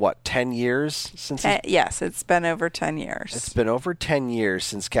 It's been what, 10 years since? Yes, it's been over 10 years. It's been over 10 years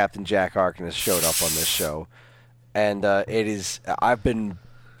since Captain Jack Harkness showed up on this show, and it is. I've been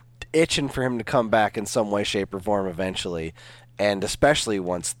itching for him to come back in some way, shape, or form eventually. And especially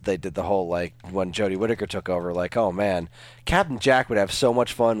once they did the whole, like, when Jodie Whittaker took over, like, oh man, Captain Jack would have so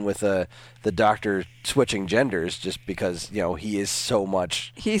much fun with the Doctor switching genders, just because, he is so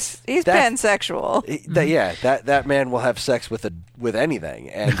much. He's pansexual. That man will have sex with anything,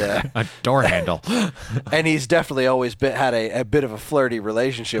 and A door handle. and he's definitely always had a bit of a flirty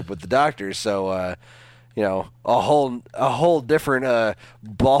relationship with the Doctor. So. A whole different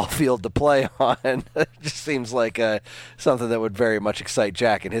ball field to play on. It just seems like something that would very much excite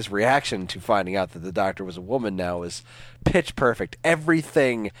Jack, and his reaction to finding out that the Doctor was a woman now was pitch perfect. Every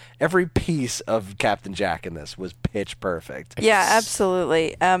piece of Captain Jack in this was pitch perfect. Yeah,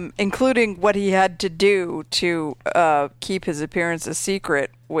 absolutely. Including what he had to do to keep his appearance a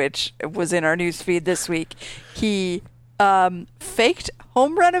secret, which was in our news feed this week. He faked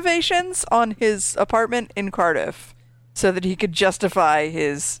home renovations on his apartment in Cardiff so that he could justify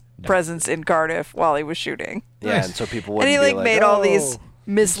his presence in Cardiff while he was shooting. Yeah, Nice. and so people And wouldn't he be made oh. all these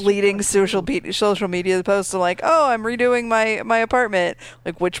misleading social media posts like, "Oh, I'm redoing my apartment.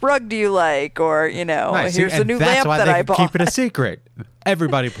 Like, which rug do you like?" Or Nice. here's And the new that's lamp why that they I can bought. keep it a secret.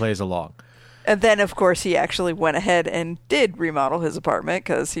 Everybody plays along. And then, of course, he actually went ahead and did remodel his apartment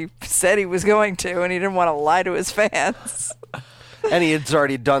because he said he was going to, and he didn't want to lie to his fans. And he had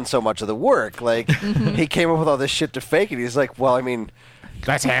already done so much of the work. Like, he came up with all this shit to fake it. He's like, well, I mean,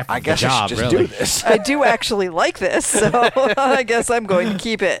 That's half I of guess the I job, should just really. do this. I do actually like this, so I guess I'm going to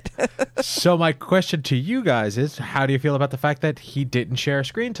keep it. So my question to you guys is, how do you feel about the fact that he didn't share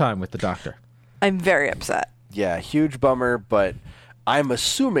screen time with the Doctor? I'm very upset. Yeah, huge bummer, but I'm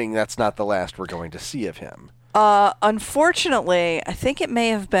assuming that's not the last we're going to see of him. Unfortunately, I think it may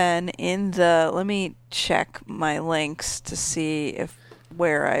have been in the. Let me check my links to see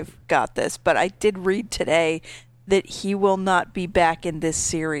where I've got this. But I did read today that he will not be back in this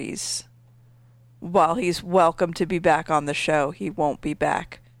series. While he's welcome to be back on the show, he won't be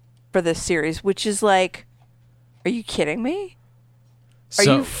back for this series, which is like, are you kidding me? Are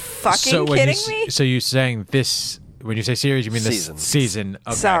you fucking kidding me? So you're saying this, when you say series, you mean Season. this season?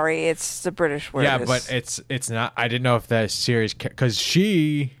 Okay. Sorry, it's the British word. Yeah, but it's not. I didn't know if the series, because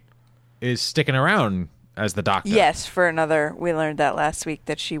she is sticking around as the Doctor. Yes, for another. We learned that last week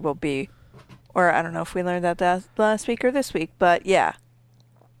that she will be, or I don't know if we learned that last week or this week, but yeah.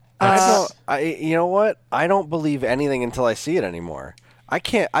 You know what? I don't believe anything until I see it anymore.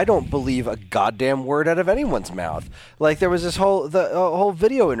 I don't believe a goddamn word out of anyone's mouth. Like, there was this whole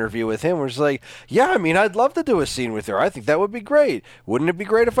video interview with him where it's like, yeah, I mean, I'd love to do a scene with her. I think that would be great. Wouldn't it be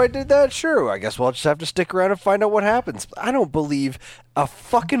great if I did that? Sure. I guess we'll just have to stick around and find out what happens. I don't believe a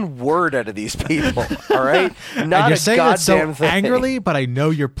fucking word out of these people. All right? And Not you're a saying that so goddamn thing. angrily, but I know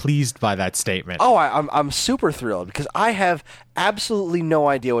you're pleased by that statement. Oh, I'm super thrilled because I have absolutely no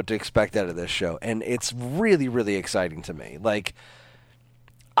idea what to expect out of this show, and it's really, really exciting to me. Like,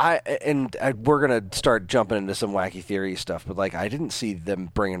 we're gonna start jumping into some wacky theory stuff, but like, I didn't see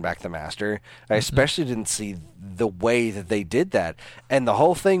them bringing back the Master. I especially didn't see the way that they did that, and the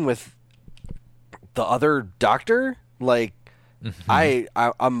whole thing with the other Doctor. Like,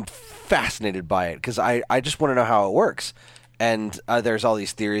 I'm fascinated by it because I just want to know how it works. And there's all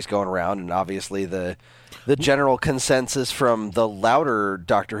these theories going around, and obviously the general consensus from the louder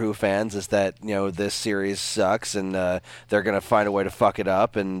Doctor Who fans is that, you know, this series sucks, and they're going to find a way to fuck it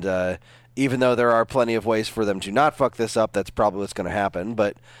up. And even though there are plenty of ways for them to not fuck this up, that's probably what's going to happen.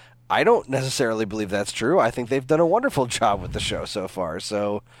 But I don't necessarily believe that's true. I think they've done a wonderful job with the show so far.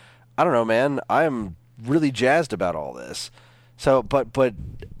 So I don't know, man. I'm really jazzed about all this. So, but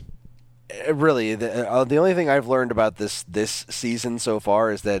really, the only thing I've learned about this season so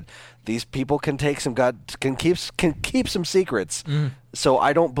far is that these people can keep some secrets. So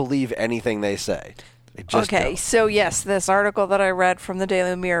I don't believe anything they say. I just Okay, don't. so yes, this article that I read from the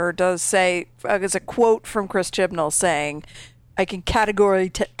Daily Mirror does say, is a quote from Chris Chibnall saying, I can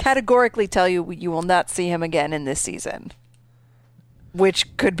categorically tell you you will not see him again in this season.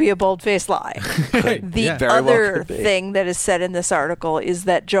 Which could be a bold-faced lie. The Yeah. Very well other could be. thing that is said in this article is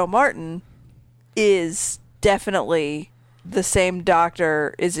that Joe Martin is definitely the same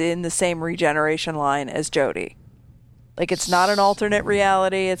Doctor, is in the same regeneration line as Jodie. Like, it's not an alternate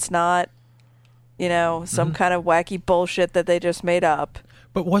reality. It's not, you know, some kind of wacky bullshit that they just made up.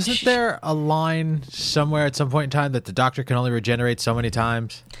 But wasn't there a line somewhere at some point in time that the Doctor can only regenerate so many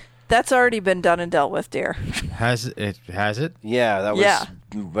times? That's already been done and dealt with, dear. Has it? Yeah, that was Yeah.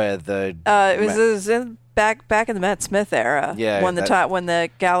 the. It was in back in the Matt Smith era. Yeah, when the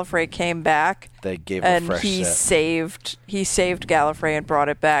Gallifrey came back, They gave a and fresh he set. saved Gallifrey and brought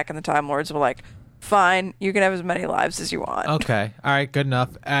it back, and the Time Lords were like, "Fine, you can have as many lives as you want." Okay. All right. Good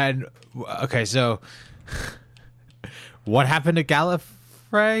enough. And okay, so what happened to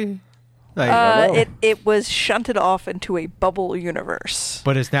Gallifrey? Like, It was shunted off into a bubble universe.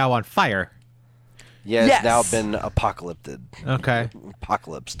 but it's now on fire. Yeah, it's Yes. now been apocalypted. Okay.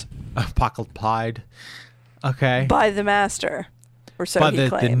 Apocalypsed. Apocalypsed. Okay. By the Master, or so By he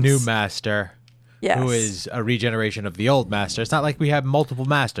claims. the new Master, Yes. who is a regeneration of the old Master. It's not like we have multiple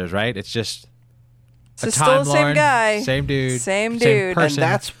Masters, right? It's just So a still Time the same Lord, guy. same dude, Same dude. person.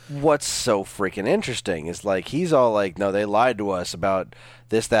 And that's what's so freaking interesting is like he's all like, no, they lied to us about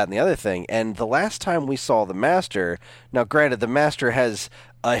this, that, and the other thing. And the last time we saw the Master, now granted, the Master has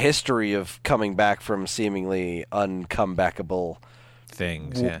a history of coming back from seemingly uncomebackable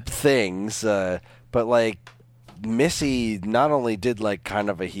things. Yeah. things, but like Missy not only did like kind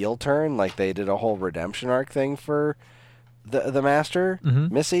of a heel turn, like they did a whole redemption arc thing for the Master,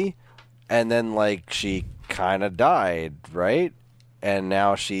 Missy, and then like she kind of died, right? And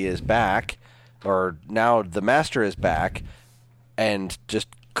now she is back, or now the Master is back, and just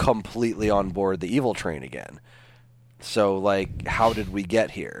completely on board the evil train again. So like, how did we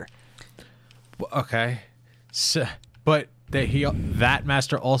get here? Okay. So, but that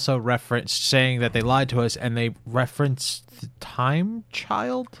Master also referenced saying that they lied to us, and they referenced the Time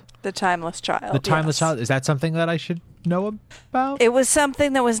Child? The Timeless Child. The Timeless yes. Child. Is that something that I should know about? It was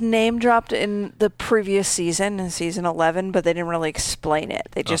something that was name dropped in the previous season, in season 11, but they didn't really explain it.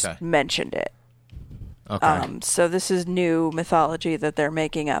 They just Okay. mentioned it. Okay. So this is new mythology that they're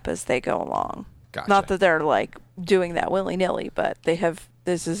making up as they go along. Gotcha. Not that they're like doing that willy-nilly, but they have.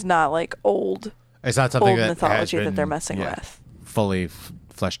 This is not like old It's not something that mythology has that they're been, messing with. fully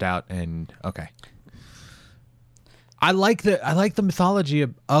fleshed out and okay. I like the mythology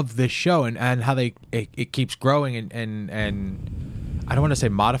of this show and how it keeps growing and I don't want to say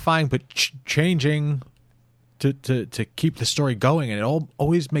modifying but changing to keep the story going, and it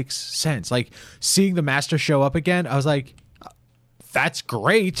always makes sense. Like seeing the Master show up again, I was like, that's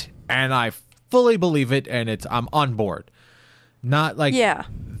great, and I fully believe it, and I'm on board. Not like I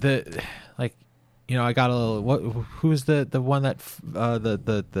got a little. Who's the one that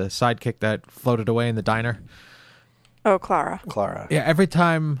the sidekick that floated away in the diner? Oh, Clara. Yeah. Every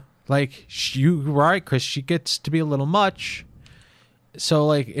time, like you right, Chris, she gets to be a little much. So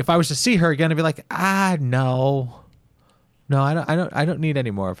like, if I was to see her again, I'd be like, no, I don't need any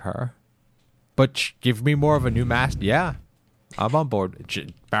more of her. But give me more of a new master. Yeah, I'm on board.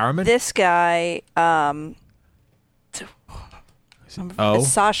 Barrowman. This guy,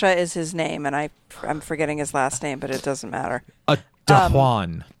 Sasha is his name, and I'm forgetting his last name, but it doesn't matter.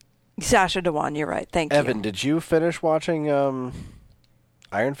 Dajuan. Sasha Dewan, you're right. Thank Evan, you. did you finish watching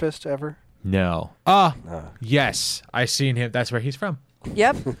Iron Fist ever? No. Yes, I seen him. That's where he's from.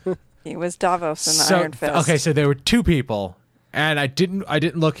 Yep. He was Davos in the Iron Fist. Okay, so there were two people, and I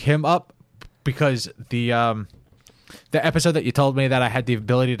didn't look him up because the episode that you told me that I had the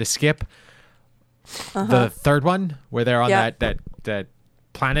ability to skip, the third one where they're on that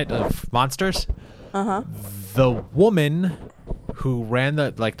planet of monsters. The woman who ran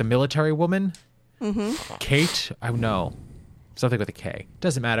the military woman, Kate. I know something with a K.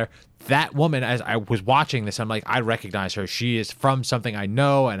 Doesn't matter. That woman, as I was watching this, I'm like, I recognize her. She is from something I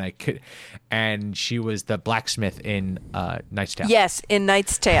know, and she was the blacksmith in Knight's Tale. Yes, in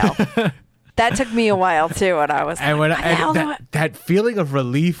Knight's Tale. That took me a while too, and I was And like, when that feeling of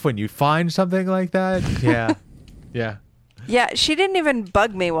relief when you find something like that, yeah. yeah, she didn't even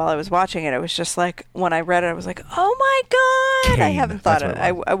bug me while I was watching it. It was just like when I read it, I was like, oh my god! I Kane, haven't thought that's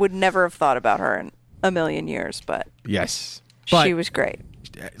of what it. I would never have thought about her in a million years, but Yes, but she was great.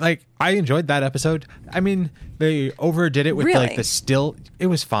 like I enjoyed that episode. I mean, they overdid it with Really? like the still. It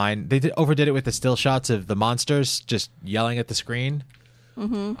was fine. They overdid it with the still shots of the monsters just yelling at the screen.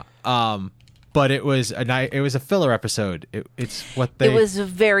 But it was a filler episode. It's what they. It was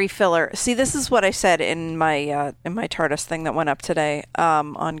very filler. See, this is what I said in my TARDIS thing that went up today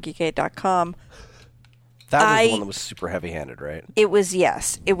on Geekade.com. That was the one that was super heavy-handed, right? It was,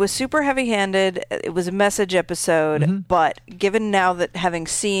 yes. It was super heavy-handed. It was a message episode, but given now that having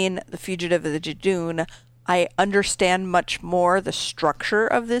seen The Fugitive of the Jadoon, I understand much more the structure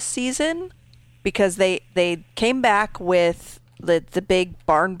of this season because they came back with the big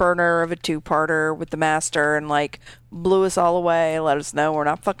barn burner of a two-parter with the Master and like blew us all away, let us know we're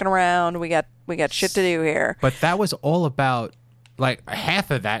not fucking around. We got shit to do here. But that was all about like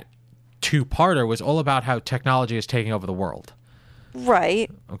half of that two-parter was all about how technology is taking over the world. Right.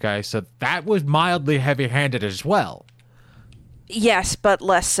 Okay, so that was mildly heavy-handed as well. Yes, but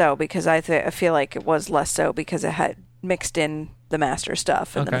less so because I feel like it was less so because it had mixed in the Master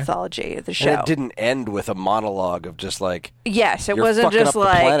stuff and the mythology of the show. And it didn't end with a monologue of just like, yes, it "You're wasn't fucking just up the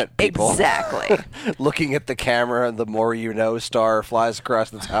like planet, people." exactly. looking at the camera and the more you know star flies across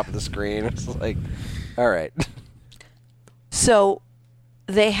the top of the screen. It's like, all right. So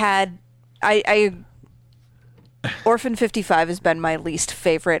they had I Orphan 55 has been my least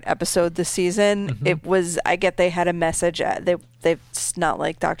favorite episode this season. It was, I get they had a message. It's not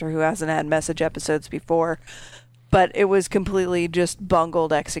like Doctor Who hasn't had message episodes before, but it was completely just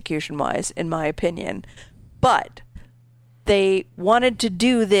bungled execution-wise, in my opinion. But they wanted to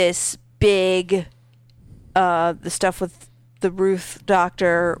do this big, the stuff with the Ruth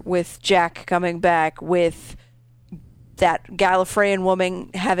Doctor, with Jack coming back, with that Gallifreyan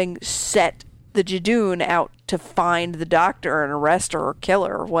woman having set the Jadoon out to find the Doctor and arrest her or kill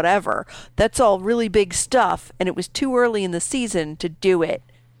her or whatever. That's all really big stuff, and it was too early in the season to do it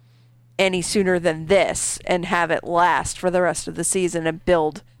any sooner than this and have it last for the rest of the season and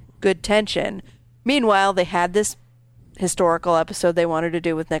build good tension. Meanwhile, they had this historical episode they wanted to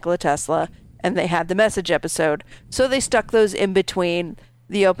do with Nikola Tesla, and they had the message episode, so they stuck those in between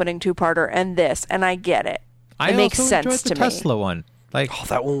the opening two-parter and this, and I get it. It makes sense to me. Tesla one. Like, Oh,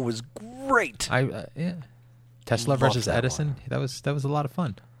 that one was great. yeah. Tesla versus that Edison. That was a lot of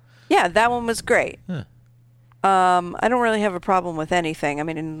fun. Yeah, that one was great. Huh. I don't really have a problem with anything. I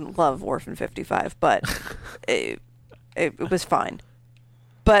mean, I love Orphan 55, but It was fine.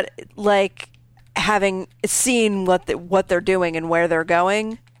 But like having seen what they're doing and where they're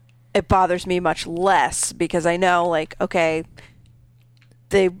going, it bothers me much less because I know, like, okay,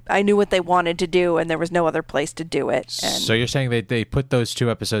 I knew what they wanted to do and there was no other place to do it. And So you're saying they put those 2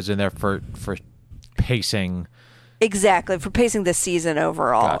 episodes in there for pacing. exactly, for pacing this season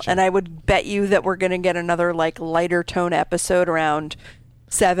overall. Gotcha. And I would bet you that we're going to get another like lighter tone episode around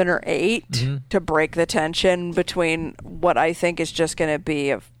 7 or 8 to break the tension between what I think is just going to be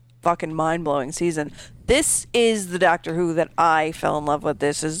a fucking mind-blowing season. This is the Doctor Who that I fell in love with.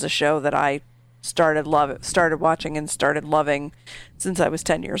 This is the show that I started watching and started loving since I was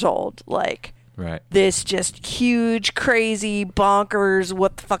 10 years old. Like, Right. this just huge, crazy, bonkers,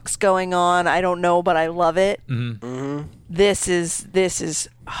 what the fuck's going on? I don't know, but I love it. This is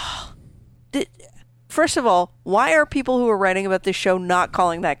first of all, why are people who are writing about this show not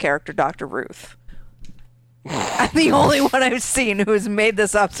calling that character Dr. Ruth? I'm the only one I've seen who has made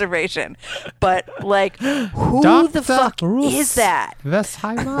this observation. But, like, who the fuck is that?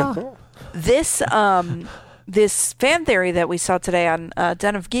 Westheimer? This this fan theory that we saw today on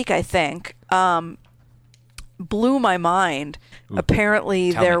Den of Geek, I think, blew my mind.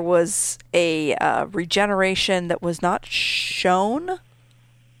 Apparently, tell there me. was a regeneration that was not shown.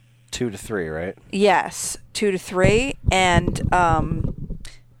 2 to 3, right? Yes, 2 to 3, and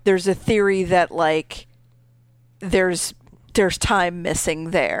there's a theory that like there's time missing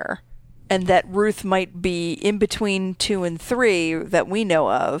there, and that Ruth might be in between 2 and 3 that we know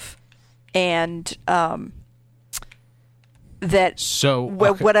of, and that So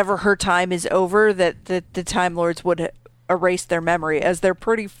okay. whatever her time is over, that the Time Lords would erase their memory, as they're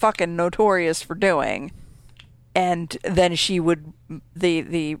pretty fucking notorious for doing, and then she would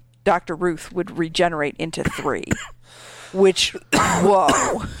the Dr. Ruth would regenerate into 3, which,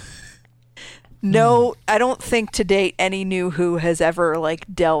 whoa. No, I don't think to date any new Who has ever like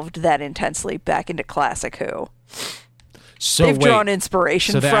delved that intensely back into classic Who. So They've wait, drawn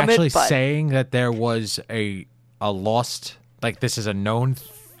inspiration so they're from actually it, but saying that there was a lost, like this is a known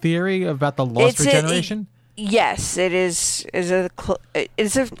theory about the lost regeneration? Yes, it is.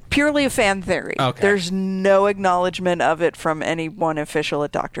 It's purely a fan theory. Okay. There's no acknowledgement of it from anyone official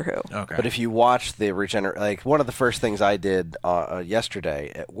at Doctor Who. Okay. But if you watch the like one of the first things I did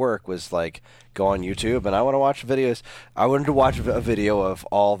yesterday at work was like go on YouTube and I want to watch videos. I wanted to watch a video of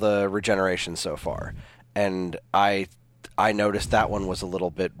all the regenerations so far, and I noticed that one was a little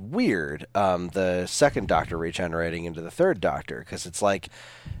bit weird. The second Doctor regenerating into the third Doctor, because it's like.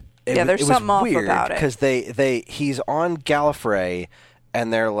 Yeah, there's it was something off weird about it. because he's on Gallifrey,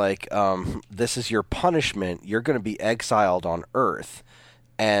 and they're like, "This is your punishment. You're going to be exiled on Earth,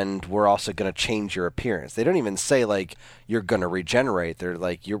 and we're also going to change your appearance." They don't even say like you're going to regenerate. They're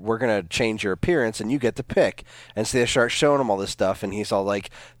like, "We're going to change your appearance, and you get to pick." And so they start showing him all this stuff, and he's all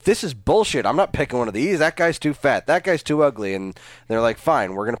like, "This is bullshit. I'm not picking one of these. That guy's too fat. That guy's too ugly." And they're like,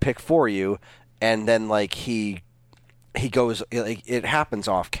 "Fine, we're going to pick for you." And then like he goes, like, it happens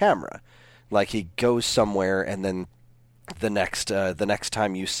off camera, like he goes somewhere, and then the next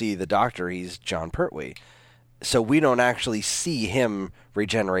time you see the Doctor, he's John Pertwee, so we don't actually see him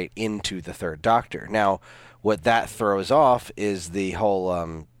regenerate into the third Doctor. Now, what that throws off is the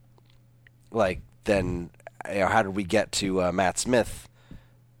whole then how did we get to Matt Smith?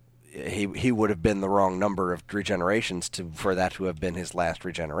 He would have been the wrong number of regenerations for that to have been his last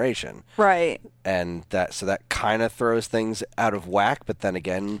regeneration. Right. And that kind of throws things out of whack. But then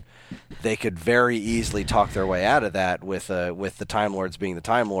again, they could very easily talk their way out of that with the Time Lords being the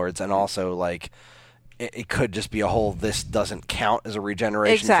Time Lords, and also like it could just be a whole this doesn't count as a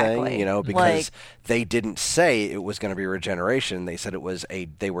regeneration thing, because they didn't say it was going to be regeneration. They said it was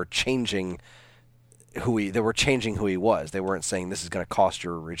they were changing who he was. They weren't saying this is going to cost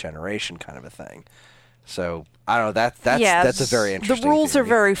your regeneration kind of a thing. So I don't know. That's a very interesting. The rules theory. are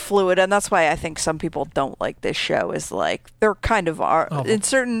very fluid, and that's why I think some people don't like this show. Is like they're kind of are in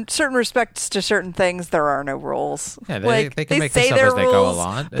certain respects to certain things. There are no rules. Yeah, like, they can make say this up their as they go rules,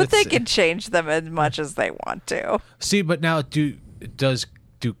 along. but they It's- can change them as much as they want to. See, but now do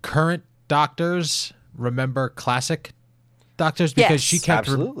current doctors remember classic doctors? Because Yes. she kept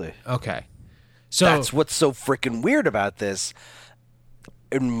Absolutely. Okay. So That's what's so freaking weird about this.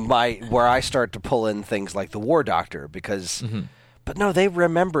 Where I start to pull in things like the War Doctor, because, but no, they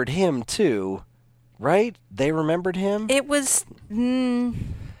remembered him too, right? They remembered him It was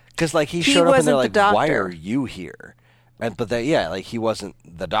because like he He showed up and they're wasn't the like, "Why Doctor. are you here?" But he wasn't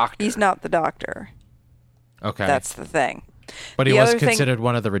the Doctor. he's not the Doctor. okay. That's the thing. but he the was other thing- considered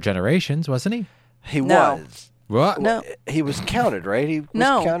one of the regenerations, wasn't he? He No. was. What? No. He was counted, right? He was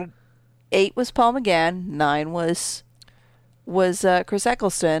No. counted. 8 was Paul McGann. 9 was was Chris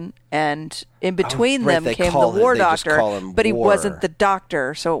Eccleston, and in between right, them they came the call it- War they just Doctor, call him but he War. wasn't the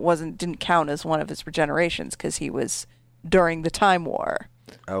Doctor, so it didn't count as one of his regenerations because he was during the Time War.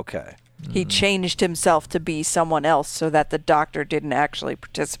 Okay. He changed himself to be someone else so that the Doctor didn't actually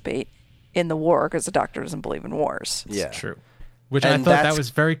participate in the war because the Doctor doesn't believe in wars. Yeah. True. Which And I thought that that's- was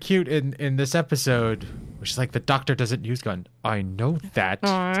very cute in this episode, which is like the Doctor doesn't use gun. I know that.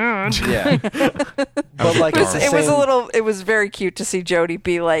 Yeah. But like it's the It was same- it was very cute to see Jodie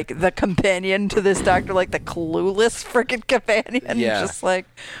be like the companion to this Doctor, like the clueless freaking companion. Yeah. Just like,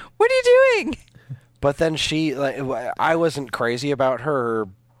 what are you doing? But then she, like, I wasn't crazy about her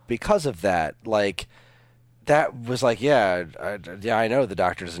because of that. Like, that was like, yeah, I know the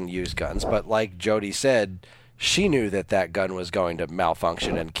Doctor doesn't use guns, but like Jodie said, she knew that that gun was going to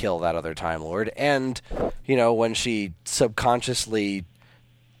malfunction and kill that other Time Lord. And, you know, when she subconsciously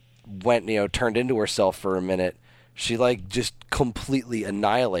went, turned into herself for a minute, she like just completely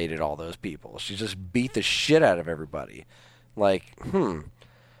annihilated all those people. She just beat the shit out of everybody. Like, I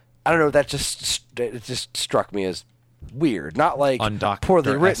don't know. It just struck me as weird. Not like Undoctor-esque.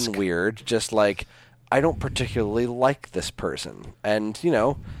 poorly written weird. Just like I don't particularly like this person, and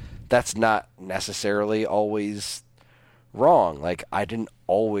that's not necessarily always wrong. Like I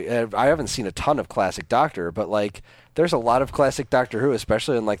haven't seen a ton of classic Doctor, but like there's a lot of classic Doctor Who,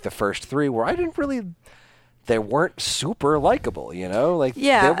 especially in like the first 3, where they weren't super likable. Like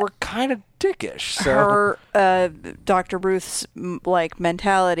Yeah. they were kind of dickish. So Her Dr. Ruth's like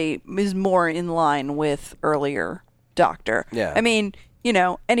mentality is more in line with earlier Doctor. Yeah. I mean,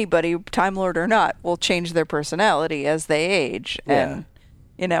 anybody, Time Lord or not, will change their personality as they age. Yeah.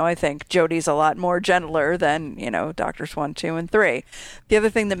 And I think Jodie's a lot more gentler than, Doctors 1, 2, and 3. The other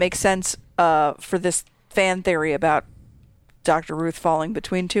thing that makes sense for this fan theory about Dr. Ruth falling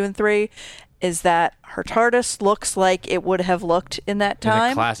between 2 and 3 is that her TARDIS looks like it would have looked in that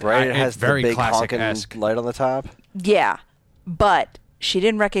time. right, it has very the big classic-esque. honking light on the top. Yeah, but she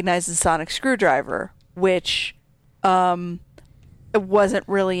didn't recognize the sonic screwdriver, which it wasn't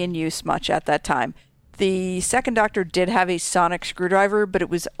really in use much at that time. The second Doctor did have a sonic screwdriver, but it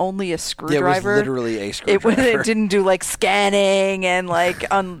was only a screwdriver. It was literally a It screwdriver. didn't do like scanning and like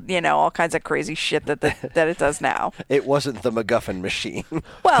all kinds of crazy shit that it does now. It wasn't the MacGuffin machine.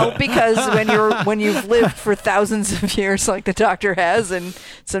 Well, because when you've lived for thousands of years like the Doctor has, and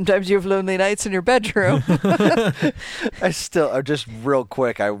sometimes you have lonely nights in your bedroom. Just real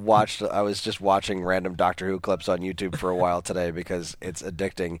quick, I was just watching random Doctor Who clips on YouTube for a while today because it's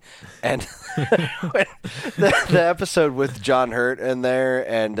addicting. And the episode with John Hurt in there,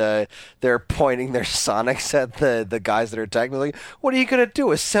 and they're pointing their sonics at the guys that are attacking. They're like, what are you going to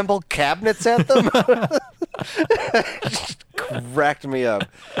do, assemble cabinets at them? Just cracked me up.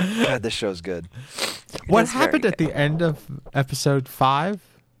 God, this show's good. What is very happened at the end of episode 5?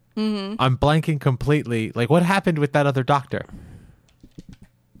 Mm-hmm. I'm blanking completely. Like, what happened with that other Doctor?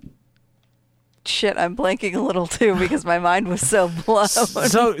 Shit, I'm blanking a little too because my mind was so blown.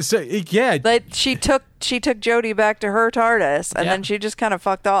 So yeah. Like she took Jodie back to her TARDIS, and Yeah. then she just kind of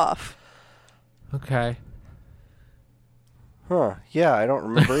fucked off. Okay. Huh. Yeah, I don't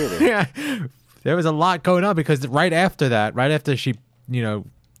remember either. Yeah. There was a lot going on because right after she,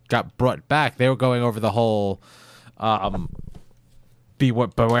 got brought back, they were going over the whole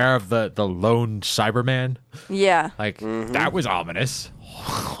beware of the lone Cyberman. Yeah. Like that was ominous.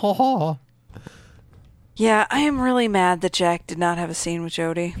 Yeah, I am really mad that Jack did not have a scene with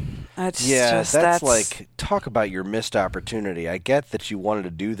Jodie. That's like, talk about your missed opportunity. I get that you wanted to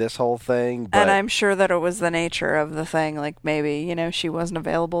do this whole thing, but And I'm sure that it was the nature of the thing. Like maybe, she wasn't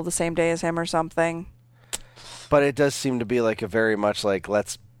available the same day as him or something. but it does seem to be like a very much like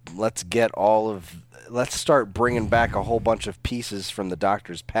let's start bringing back a whole bunch of pieces from the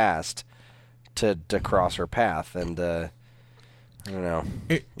Doctor's past to cross her path, and I don't know.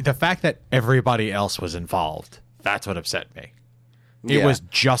 The fact that everybody else was involved, that's what upset me. It Yeah. was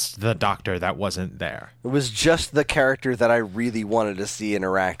just the Doctor that wasn't there. It was just the character that I really wanted to see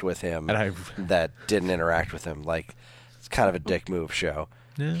interact with him And that didn't interact with him. Like, it's kind of a dick move show.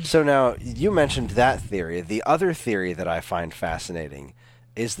 Yeah. So now, you mentioned that theory. The other theory that I find fascinating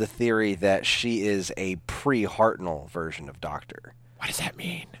is the theory that she is a pre-Hartnell version of Doctor. What does that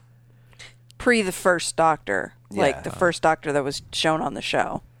mean? Pre the first Doctor. Yeah. Like the first Doctor that was shown on the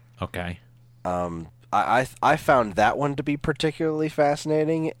show. Okay. I found that one to be particularly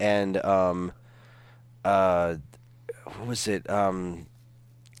fascinating, and what was it?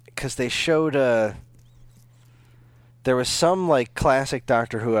 Because they showed there was some like classic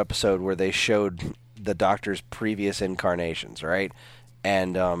Doctor Who episode where they showed the Doctor's previous incarnations, right?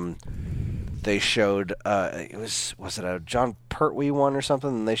 And they showed was it a John Pertwee one or something?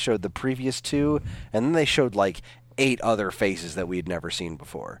 And they showed the previous two, and then they showed like 8 other faces that we'd never seen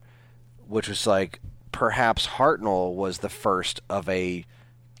before, which was like perhaps Hartnell was the first of a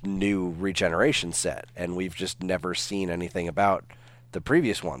new regeneration set, and we've just never seen anything about the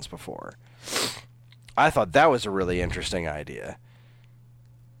previous ones before. I thought that was a really interesting idea.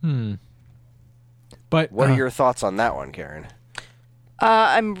 But What are your thoughts on that one, Karen?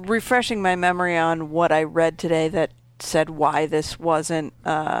 I'm refreshing my memory on what I read today that said why this wasn't.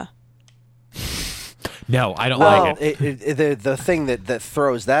 no, I don't Well, like it. The thing that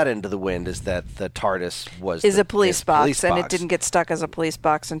throws that into the wind is that the TARDIS Is the a police box, and it box. didn't get stuck as a police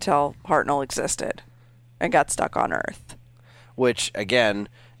box until Hartnell existed and got stuck on Earth. Which again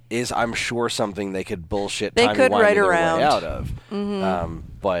is, I'm sure, something they could bullshit. They could timey-wimey write their way around. out of,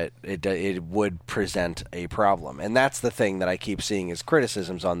 but it would present a problem, and that's the thing that I keep seeing as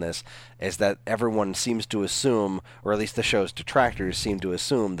criticisms on this, is that everyone seems to assume, or at least the show's detractors seem to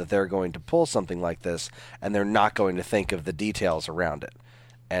assume, that they're going to pull something like this, and they're not going to think of the details around it.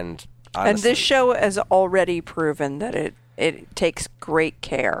 And honestly, And this show has already proven that it takes great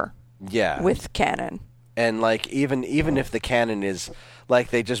care with canon. And like even if the canon is like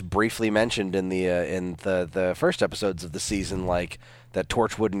they just briefly mentioned in the first episodes of the season, like that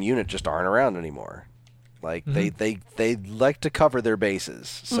Torchwood and Unit just aren't around anymore. Like they like to cover their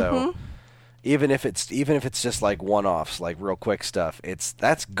bases. So even if it's just like one-offs, like real quick stuff,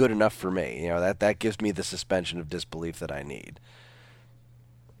 that's good enough for me. You know, that gives me the suspension of disbelief that I need.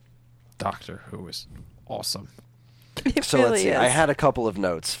 Doctor Who is awesome. It So really let's see. is. I had a couple of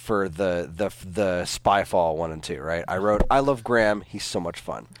notes for the Spyfall 1 and 2, right? I wrote, I love Graham. He's so much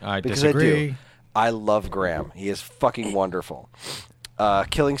fun. I because disagree. I love Graham. He is fucking wonderful.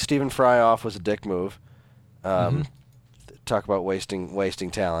 Killing Stephen Fry off was a dick move. Talk about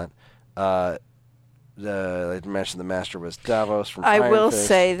wasting talent. I mentioned the Master was Davos from I Iron will Fist.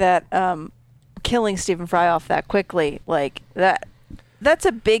 say that killing Stephen Fry off that quickly, like that's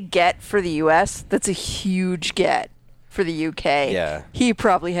a big get for the U.S. That's a huge get for the UK. Yeah. He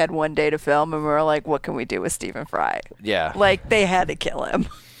probably had one day to film, and we were like, what can we do with Stephen Fry? Yeah. Like, they had to kill him.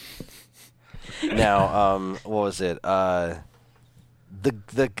 Now, what was it?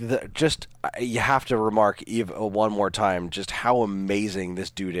 Just you have to remark one more time just how amazing this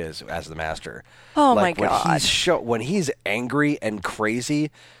dude is as the Master. Oh, like, my God. When he's angry and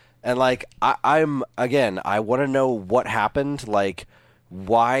crazy, and like I want to know what happened, like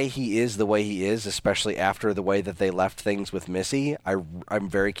why he is the way he is, especially after the way that they left things with Missy. I'm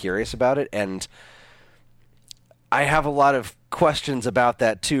very curious about it, and I have a lot of questions about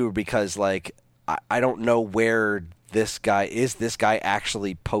that too, because like I don't know where this guy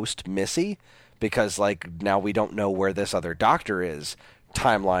actually post Missy, because like now we don't know where this other Doctor is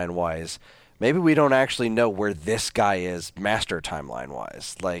timeline wise. Maybe we don't actually know where this guy is Master timeline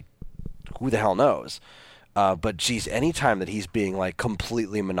wise. Like, who the hell knows? But geez, anytime that he's being like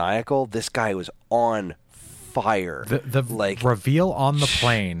completely maniacal, this guy was on fire. The like reveal on the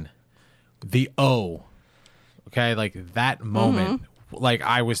plane, the O, okay, like that moment, like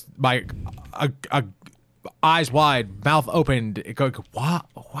I was eyes wide, mouth opened, going,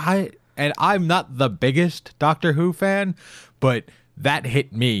 why? And I'm not the biggest Doctor Who fan, but that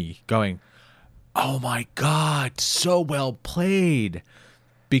hit me going, oh my God, so well played,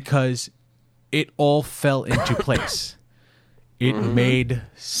 because it all fell into place. It made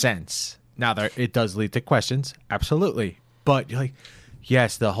sense. Now, it does lead to questions, absolutely. But, like,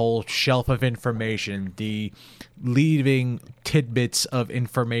 yes, the whole shelf of information, the leaving tidbits of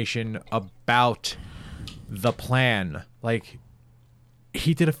information about the plan, like,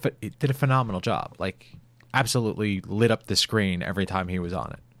 he did a phenomenal job. Like, absolutely lit up the screen every time he was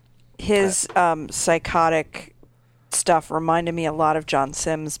on it. His psychotic stuff reminded me a lot of John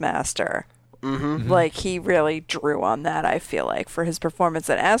Sims' Master. Like, he really drew on that, I feel like, for his performance.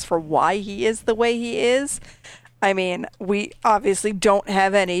 And as for why he is the way he is, I mean, we obviously don't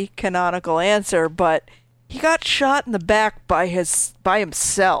have any canonical answer, but he got shot in the back by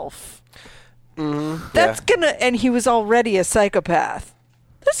himself. That's gonna, and he was already a psychopath.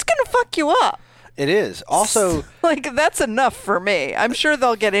 That's gonna fuck you up. it is. Also, Like, that's enough for me. I'm sure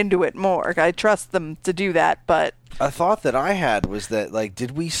they'll get into it more. I trust them to do that, but a thought that I had was that, like,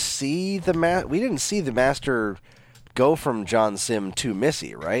 did we see we didn't see the Master go from John Sim to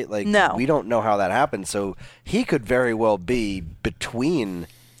Missy, right? Like, No. we don't know how that happened, so he could very well be between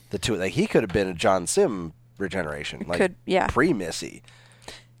the two. Like, he could have been a John Sim regeneration, like, yeah. pre-Missy.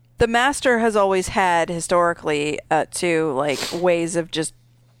 the Master has always had historically two like ways of just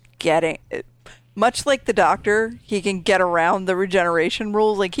much like the Doctor, he can get around the regeneration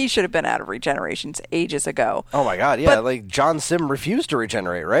rules. Like, he should have been out of regenerations ages ago. Oh my god, yeah. But- like John Sim refused to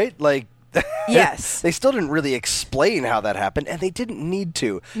regenerate, right? Like, Yes. they still didn't really explain how that happened, and they didn't need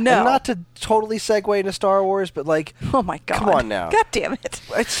to. No. And not to totally segue into Star Wars, but like, Oh my god. come on now. God damn it.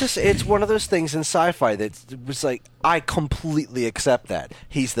 It's one of those things in sci-fi that was like, I completely accept that.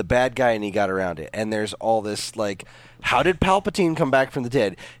 He's the bad guy and he got around it. And there's all this like, how did Palpatine come back from the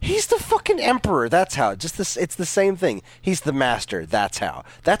dead? He's the fucking Emperor. That's how. It's the same thing. He's the Master. That's how.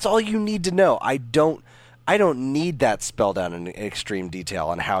 That's all you need to know. I don't need that spelled out in extreme detail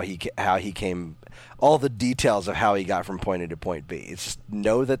on how he came, all the details of how he got from point A to point B. It's just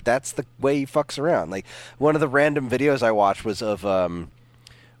know that that's the way he fucks around. Like, one of the random videos I watched was of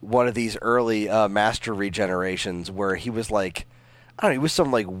one of these early Master regenerations where he was like, I don't know, he was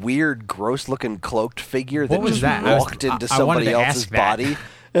some like weird, gross-looking cloaked figure that What was just that? walked into I wanted somebody to else's ask that. body.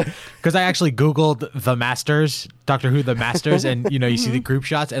 Because I actually Googled the Masters, Doctor Who the Masters, and you see the group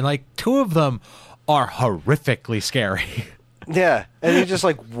shots, and like 2 of them are horrifically scary. Yeah, and he just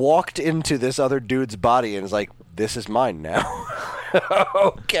like walked into this other dude's body and is like, "This is mine now."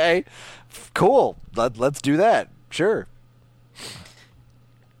 Okay, cool. Let's do that. Sure.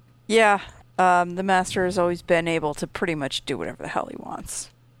 Yeah. The Master has always been able to pretty much do whatever the hell he wants.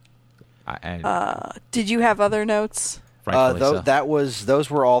 And Did you have other notes? rightfully so. Those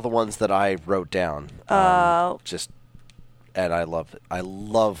were all the ones that I wrote down. And I love it. I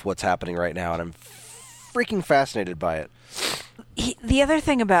love what's happening right now, and I'm freaking fascinated by it. The other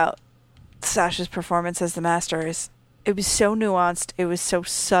thing about Sasha's performance as the Master is it was so nuanced, it was so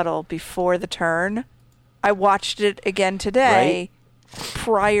subtle before the turn. I watched it again today,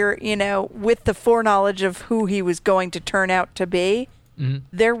 prior, with the foreknowledge of who he was going to turn out to be.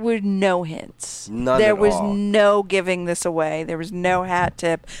 There were no hints. None there at was all. no giving this away. There was no hat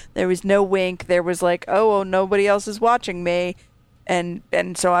tip. There was no wink. There was like, oh, nobody else is watching me. And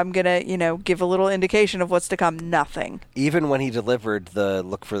so I'm going to, give a little indication of what's to come. Nothing. Even when he delivered the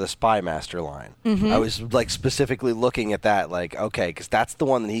 "look for the spy master" line, I was like specifically looking at that, like, okay, because that's the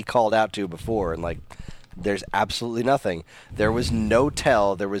one that he called out to before, and like, there's absolutely nothing. There was no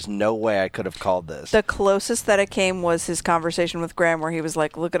tell. There was no way I could have called this. The closest that it came was his conversation with Graham where he was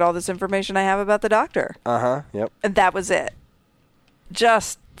like, look at all this information I have about the Doctor. Yep. And that was it.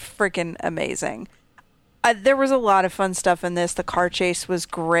 Just freaking amazing. There was a lot of fun stuff in this. The car chase was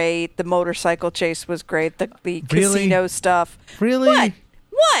great. The motorcycle chase was great. The Really? casino stuff. Really?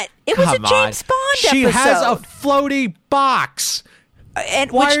 What? It was a Come James on. Bond She episode. has a floaty box.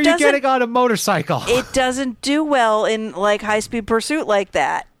 And Why which are you doesn't- getting on a motorcycle? It doesn't do well in like High Speed Pursuit like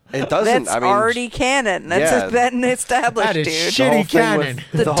that. It doesn't. That's I mean, already canon. That's yeah. been established, That is dude. shit. the whole Shitty thing with- canon.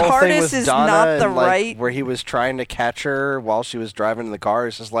 The whole thing TARDIS with is Donna not the and, like, right- where he was trying to catch her while she was driving in the car.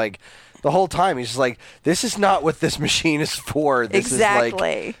 It's just like the whole time he's just like, this is not what this machine is for. This is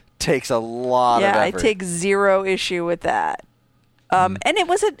Exactly. like takes a lot of Yeah, I effort. take zero issue with that. And it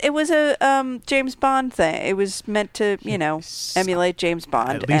was a James Bond thing. It was meant to, emulate James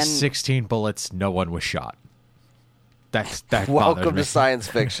Bond. At least and 16 bullets, no one was shot. That Welcome bothers to me. science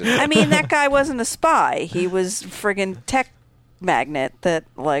fiction. I mean, that guy wasn't a spy. He was friggin' tech magnet that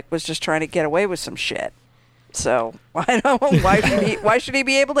was just trying to get away with some shit. So why should he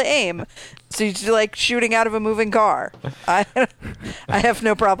be able to aim? So he's like shooting out of a moving car. I have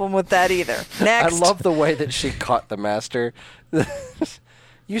no problem with that either. Next. I love the way that she caught the Master.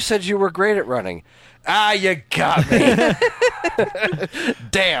 You said you were great at running. Ah, you got me.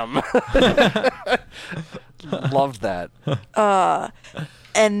 Damn. Loved that.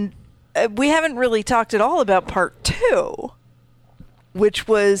 And we haven't really talked at all about part 2, which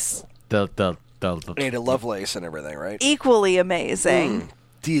was The Ada Lovelace and everything, right? equally amazing.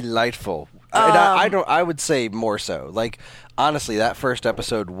 Delightful. And I would say more so. Like, honestly, that first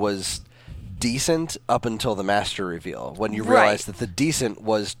episode was decent up until the Master reveal, when you realized that the decent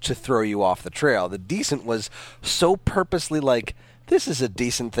was to throw you off the trail. The decent was so purposely like, this is a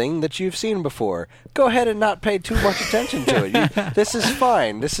decent thing that you've seen before. Go ahead and not pay too much attention to it. This is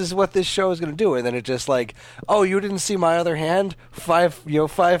fine. This is what this show is going to do. And then it just like, oh, you didn't see my other hand? 5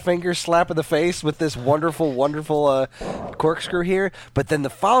 finger slap in the face with this wonderful, wonderful corkscrew here. But then the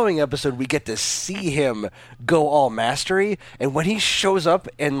following episode, we get to see him go all mastery. And when he shows up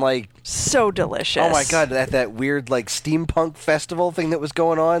and like, So delicious. oh my god, that weird like steampunk festival thing that was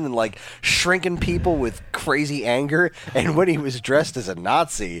going on, and like shrinking people with crazy anger, and when he was dressed as a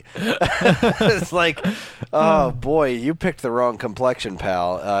Nazi, it's like, oh boy, you picked the wrong complexion,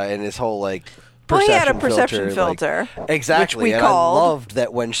 pal. And his whole like perception Well, he had a perception filter. filter, Exactly. which we and called. I loved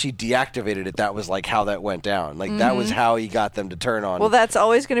that when she deactivated it, that was like how that went down. Like that was how he got them to turn on. Well, that's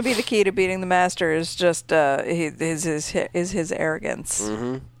always going to be the key to beating the master. Is just his arrogance.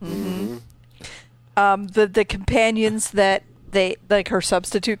 The companions that they like, her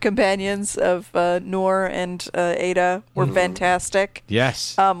substitute companions of Noor and Ada were fantastic.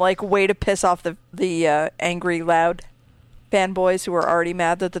 Yes. Like way to piss off the angry, loud fanboys who are already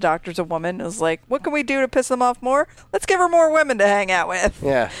mad that the doctor's a woman. It was like, what can we do to piss them off more? Let's give her more women to hang out with.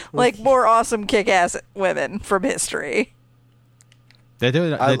 Yeah. Like more awesome kick-ass women from history. They're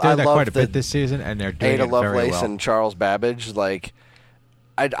doing I that love quite a the bit this season, and they're doing Ada it very Lovelace well. and Charles Babbage. Like,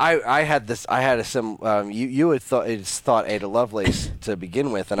 I had this. I had a you had thought Ada Lovelace to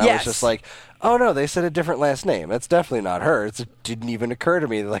begin with, and I Yes. was just like, oh no, they said a different last name. That's definitely not her. It didn't even occur to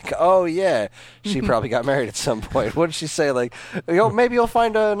me. Like, oh yeah, she probably got married at some point. What did she say? Like, maybe you'll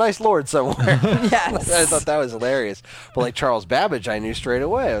find a nice lord somewhere. Yes. I thought that was hilarious. But like Charles Babbage, I knew straight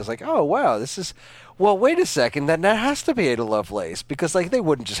away. I was like, oh wow, this is. Well, wait a second. Then that has to be Ada Lovelace because, like, they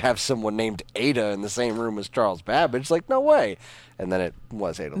wouldn't just have someone named Ada in the same room as Charles Babbage. Like, no way. And then it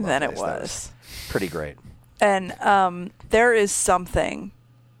was Ada Lovelace. Then it That was. pretty great. And there is something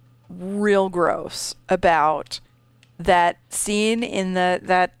real gross about that scene in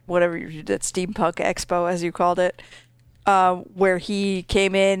that steampunk expo, as you called it, where he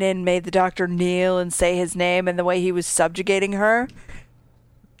came in and made the doctor kneel and say his name, and the way he was subjugating her.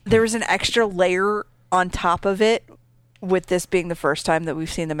 There was an extra layer on top of it, with this being the first time that we've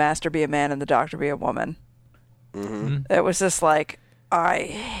seen the master be a man and the doctor be a woman. It was just like, I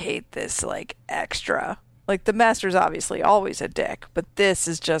hate this, like, extra. Like, the master's obviously always a dick, but this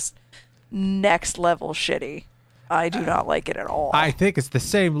is just next level shitty. I do not like it at all. I think it's the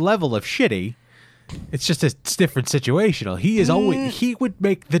same level of shitty. It's just a different situational. He is always he would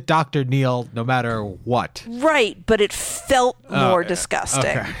make the doctor kneel no matter what. Right, but it felt more yeah.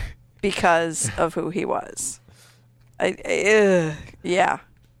 disgusting Okay. because of who he was. Yeah.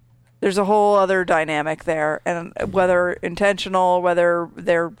 There's a whole other dynamic there, and whether intentional, whether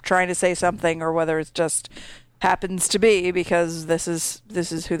they're trying to say something, or whether it just happens to be because this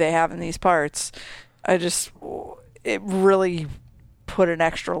is who they have in these parts. It really put an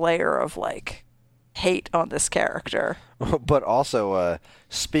extra layer of like hate on this character. But also,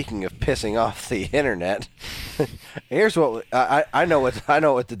 speaking of pissing off the internet, here's what I know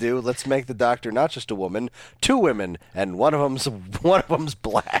what to do. Let's make the doctor not just a woman, two women, and one of them's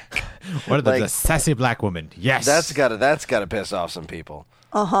black. One of them's Like, a sassy black woman. Yes. That's gotta piss off some people.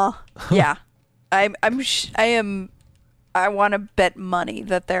 Yeah, I want to bet money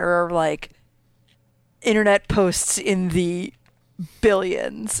that there are like internet posts in the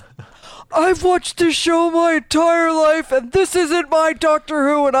billions. I've watched this show my entire life, and this isn't my Doctor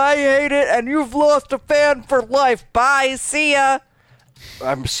Who, and I hate it, and you've lost a fan for life. Bye, see ya.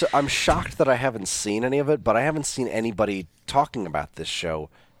 I'm shocked that I haven't seen any of it, but I haven't seen anybody talking about this show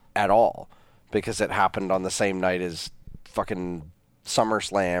at all because it happened on the same night as fucking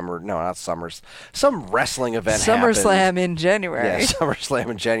SummerSlam, or no, not Summers, some wrestling event. SummerSlam happened. in January. Yeah, SummerSlam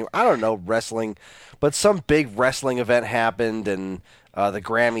in January. I don't know wrestling, but some big wrestling event happened, and the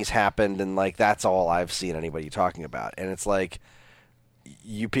Grammys happened, and like that's all I've seen anybody talking about. And it's like,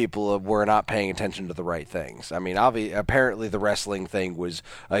 you people were not paying attention to the right things. I mean, apparently the wrestling thing was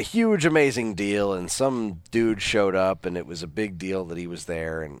a huge, amazing deal, and some dude showed up, and it was a big deal that he was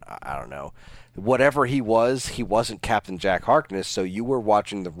there, and I don't know. Whatever he wasn't Captain Jack Harkness, so you were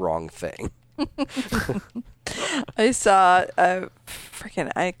watching the wrong thing. I saw I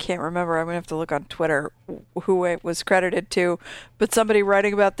can't remember. I'm gonna have to look on Twitter who it was credited to, but somebody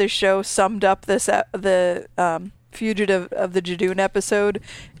writing about this show summed up the Fugitive of the Jadoon episode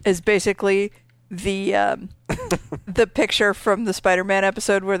as basically the the picture from the Spider-Man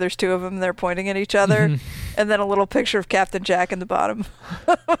episode where there's two of them, they're pointing at each other, and then a little picture of Captain Jack in the bottom.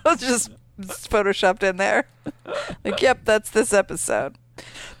 It's just photoshopped in there. Like, yep, that's this episode.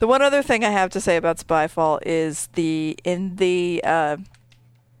 The one other thing I have to say about Spyfall is in the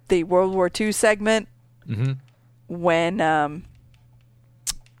World War II segment, when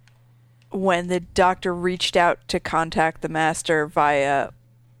the doctor reached out to contact the master via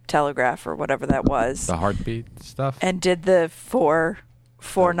telegraph or whatever that was, the heartbeat stuff. and did the four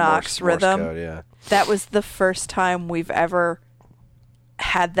knocks Morse rhythm. code, yeah. That was the first time we've ever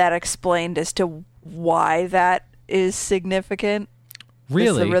had that explained as to why that is significant.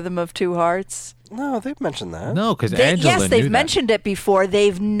 Really? It's the rhythm of two hearts. No, they've mentioned that. No, because Angela Yes, knew they've that. mentioned it before.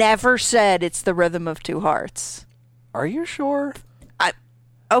 They've never said it's the rhythm of two hearts. Are you sure?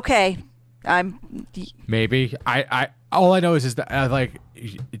 Okay. I'm Maybe all I know is that like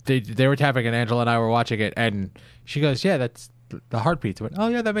they were tapping and Angela and I were watching it, and she goes, "Yeah, that's the heartbeats." I went, "Oh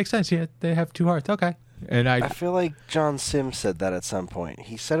yeah, that makes sense. Yeah, they have 2 hearts. Okay." And I feel like John Sims said that at some point.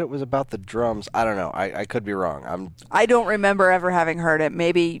 He said it was about the drums. I don't know. I could be wrong. I don't remember ever having heard it.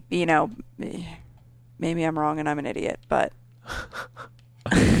 Maybe, maybe I'm wrong and I'm an idiot, but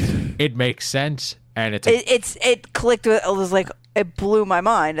it makes sense, and it clicked. It was like it blew my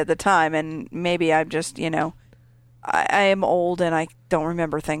mind at the time, and maybe I'm just I am old and I don't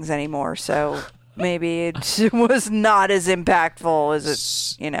remember things anymore, so maybe it was not as impactful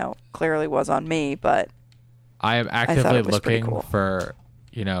as it clearly was on me. But I am actively looking for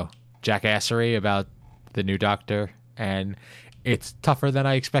jackassery about the new Doctor, and it's tougher than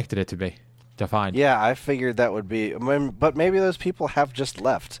I expected it to be to find. Yeah, I figured that would be, but maybe those people have just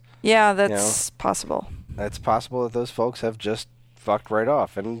left. Yeah, that's possible. It's possible that those folks have just fucked right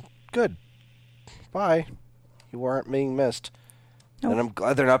off, and good. Bye. You aren't being missed. Nope. And I'm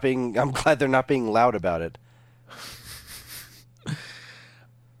glad they're not being loud about it.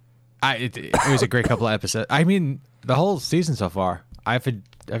 It was a great couple of episodes. I mean, the whole season so far, I've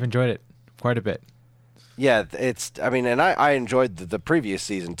enjoyed it quite a bit. Yeah, and I enjoyed the previous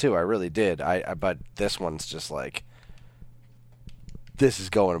season too. I really did. But this one's just like, this is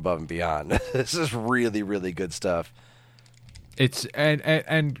going above and beyond. This is really, really good stuff. It's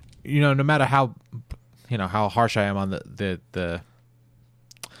and no matter how how harsh I am on the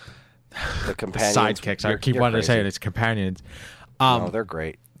companions, sidekicks. I keep wanting to say it. It's companions. No, they're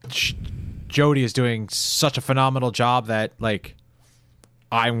great. Jodie is doing such a phenomenal job that like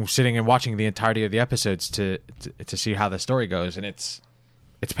I'm sitting and watching the entirety of the episodes to see how the story goes, and it's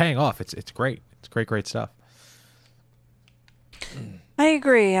paying off. It's great. It's great stuff. I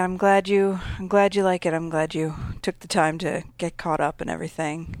agree. I'm glad you like it. I'm glad you took the time to get caught up and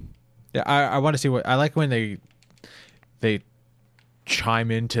everything. Yeah, I want to see what I like when they chime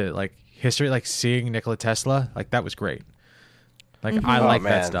into like history, like seeing Nikola Tesla. Like that was great. Like I like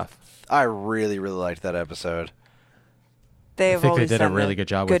that stuff. I really, really liked that episode. I think they did a really good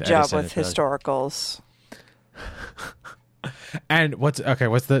job with historicals. And what's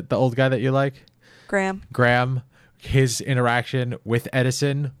the old guy that you like? Graham. His interaction with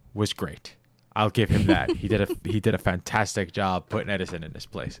Edison was great. I'll give him that. He did a fantastic job putting Edison in his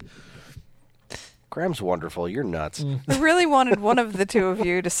place. Graham's wonderful. You're nuts. I really wanted one of the two of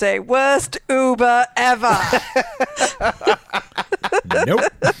you to say worst Uber ever. Nope.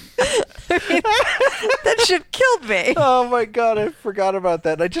 That shit killed me. Oh my god, I forgot about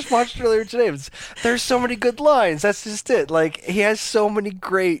that. I just watched it earlier today. There's so many good lines. That's just it. Like he has so many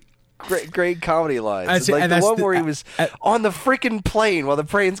great comedy lines. Like the one where he was on the freaking plane while the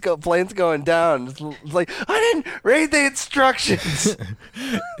plane's going down. It's like, I didn't read the instructions.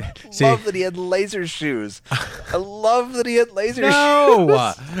 Love that he had laser shoes. I love that he had laser shoes.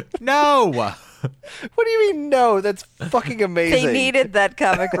 No. What do you mean no? That's fucking amazing. They needed that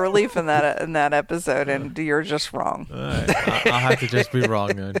comic relief in that episode, and you're just wrong. I'll have to just be wrong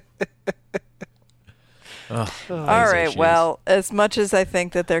then. All right, well, as much as I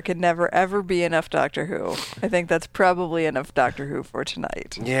think that there could never, ever be enough Doctor Who, I think that's probably enough Doctor Who for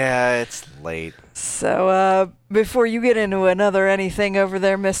tonight. Yeah, it's late. So, before you get into another anything over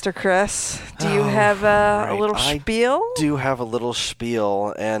there, Mr. Chris, do you have a little spiel? I do have a little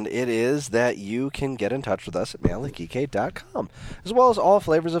spiel, and it is that you can get in touch with us at mail@geekade.com, as well as all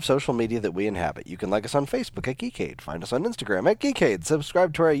flavors of social media that we inhabit. You can like us on Facebook at Geekade, find us on Instagram at Geekade,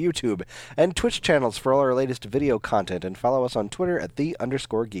 subscribe to our YouTube and Twitch channels for all our latest video content, and follow us on Twitter at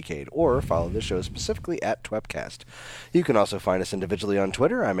 @the_Geekade, or follow the show specifically at Twepcast. You can also find us individually on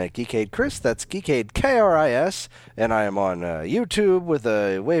Twitter. I'm at Geekade Chris, that's Geekade KRIS, and I am on YouTube with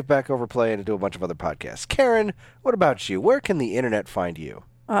a Waveback Overplay and I do a bunch of other podcasts. Karen, what about you? Where can the internet find you?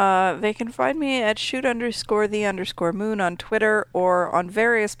 They can find me at shoot_the_moon on Twitter, or on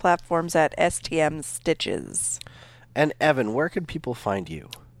various platforms at STM Stitches. And Evan, where can people find you?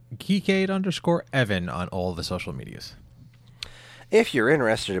 Geekade_Evan on all the social medias. If you're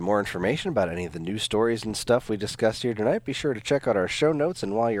interested in more information about any of the news stories and stuff we discussed here tonight, be sure to check out our show notes,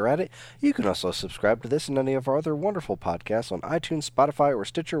 and while you're at it, you can also subscribe to this and any of our other wonderful podcasts on iTunes, Spotify, or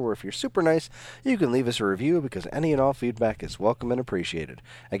Stitcher, where if you're super nice, you can leave us a review, because any and all feedback is welcome and appreciated.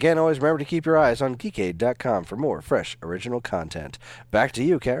 Again, always remember to keep your eyes on Geekade.com for more fresh, original content. Back to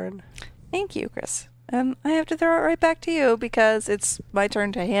you, Karen. Thank you, Chris. I have to throw it right back to you, because it's my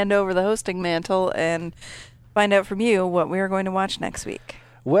turn to hand over the hosting mantle and find out from you what we are going to watch next week.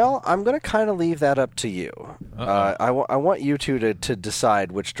 Well, I'm going to kind of leave that up to you. I want you two to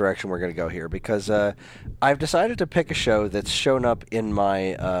decide which direction we're going to go here, because I've decided to pick a show that's shown up in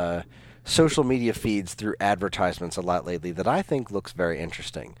my social media feeds through advertisements a lot lately that I think looks very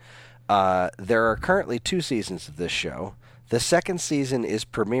interesting. There are currently 2 seasons of this show. The second season is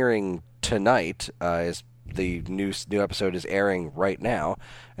premiering tonight. Is the new episode is airing right now,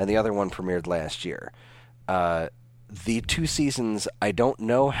 and the other one premiered last year. The 2 seasons, I don't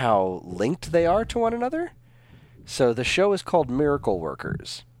know how linked they are to one another. So the show is called Miracle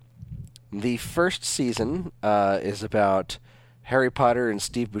Workers. The first season is about Harry Potter and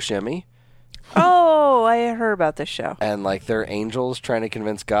Steve Buscemi. Oh, I heard about this show. And, like, they're angels trying to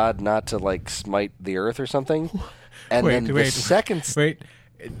convince God not to, like, smite the earth or something. And the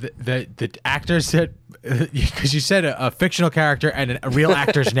actors said, because you said a fictional character and a real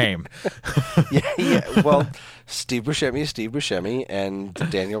actor's name. yeah. Well, Steve Buscemi, and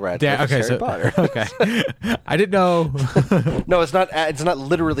Daniel Radcliffe is Harry Potter. Okay, I didn't know. No, it's not. It's not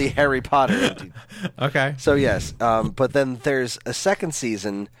literally Harry Potter. Okay. So yes, but then there's a second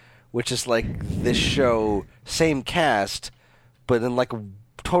season, which is like this show, same cast, but in like a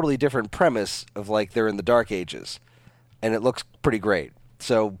totally different premise of like they're in the Dark Ages, and it looks pretty great.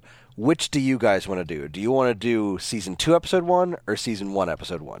 So, which do you guys want to do? Do you want to do season 2, episode 1, or season 1,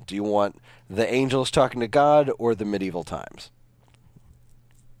 episode 1? Do you want the angels talking to God or the medieval times?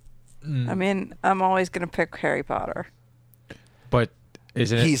 I mean, I'm always going to pick Harry Potter. But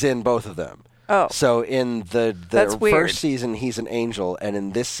isn't it? He's in both of them. Oh. So in the That's weird. first season, he's an angel, and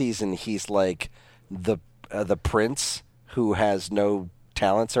in this season, he's like the prince who has no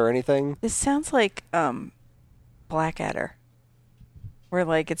talents or anything. This sounds like Blackadder, where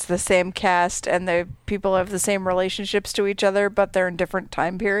like it's the same cast and the people have the same relationships to each other, but they're in different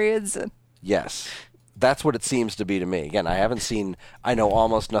time periods. Yes. That's what it seems to be to me. Again, I know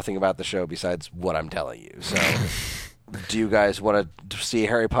almost nothing about the show besides what I'm telling you. So, do you guys want to see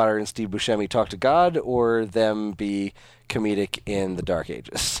Harry Potter and Steve Buscemi talk to God, or them be comedic in the Dark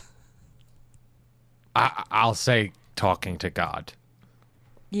Ages? I'll say talking to God.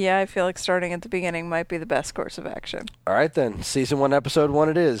 Yeah, I feel like starting at the beginning might be the best course of action. All right, then. Season 1, episode 1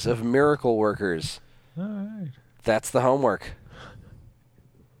 it is, of Miracle Workers. All right. That's the homework.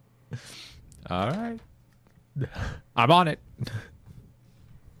 All right. I'm on it.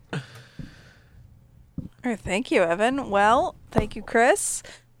 All right, thank you, Evan. Well, thank you, Chris.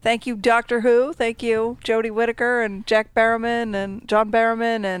 Thank you, Doctor Who. Thank you, Jodie Whittaker and Jack Barrowman and John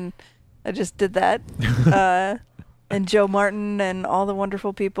Barrowman, and I just did that. And Joe Martin and all the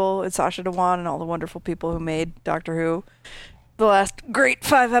wonderful people, and Sasha Dewan and all the wonderful people who made Doctor Who the last great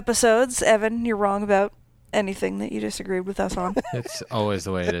 5 episodes. Evan, you're wrong about anything that you disagreed with us on. It's always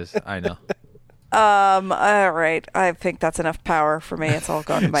the way it is. I know. All right. I think that's enough power for me. It's all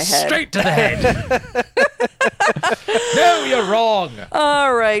gone to my head. Straight to the head. No, you're wrong.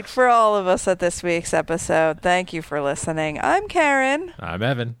 All right. For all of us at this week's episode, thank you for listening. I'm Karen. I'm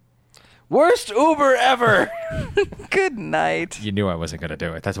Evan. Worst Uber ever! Good night. You knew I wasn't going to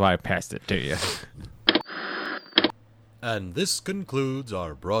do it. That's why I passed it to you. And this concludes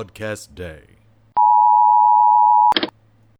our broadcast day.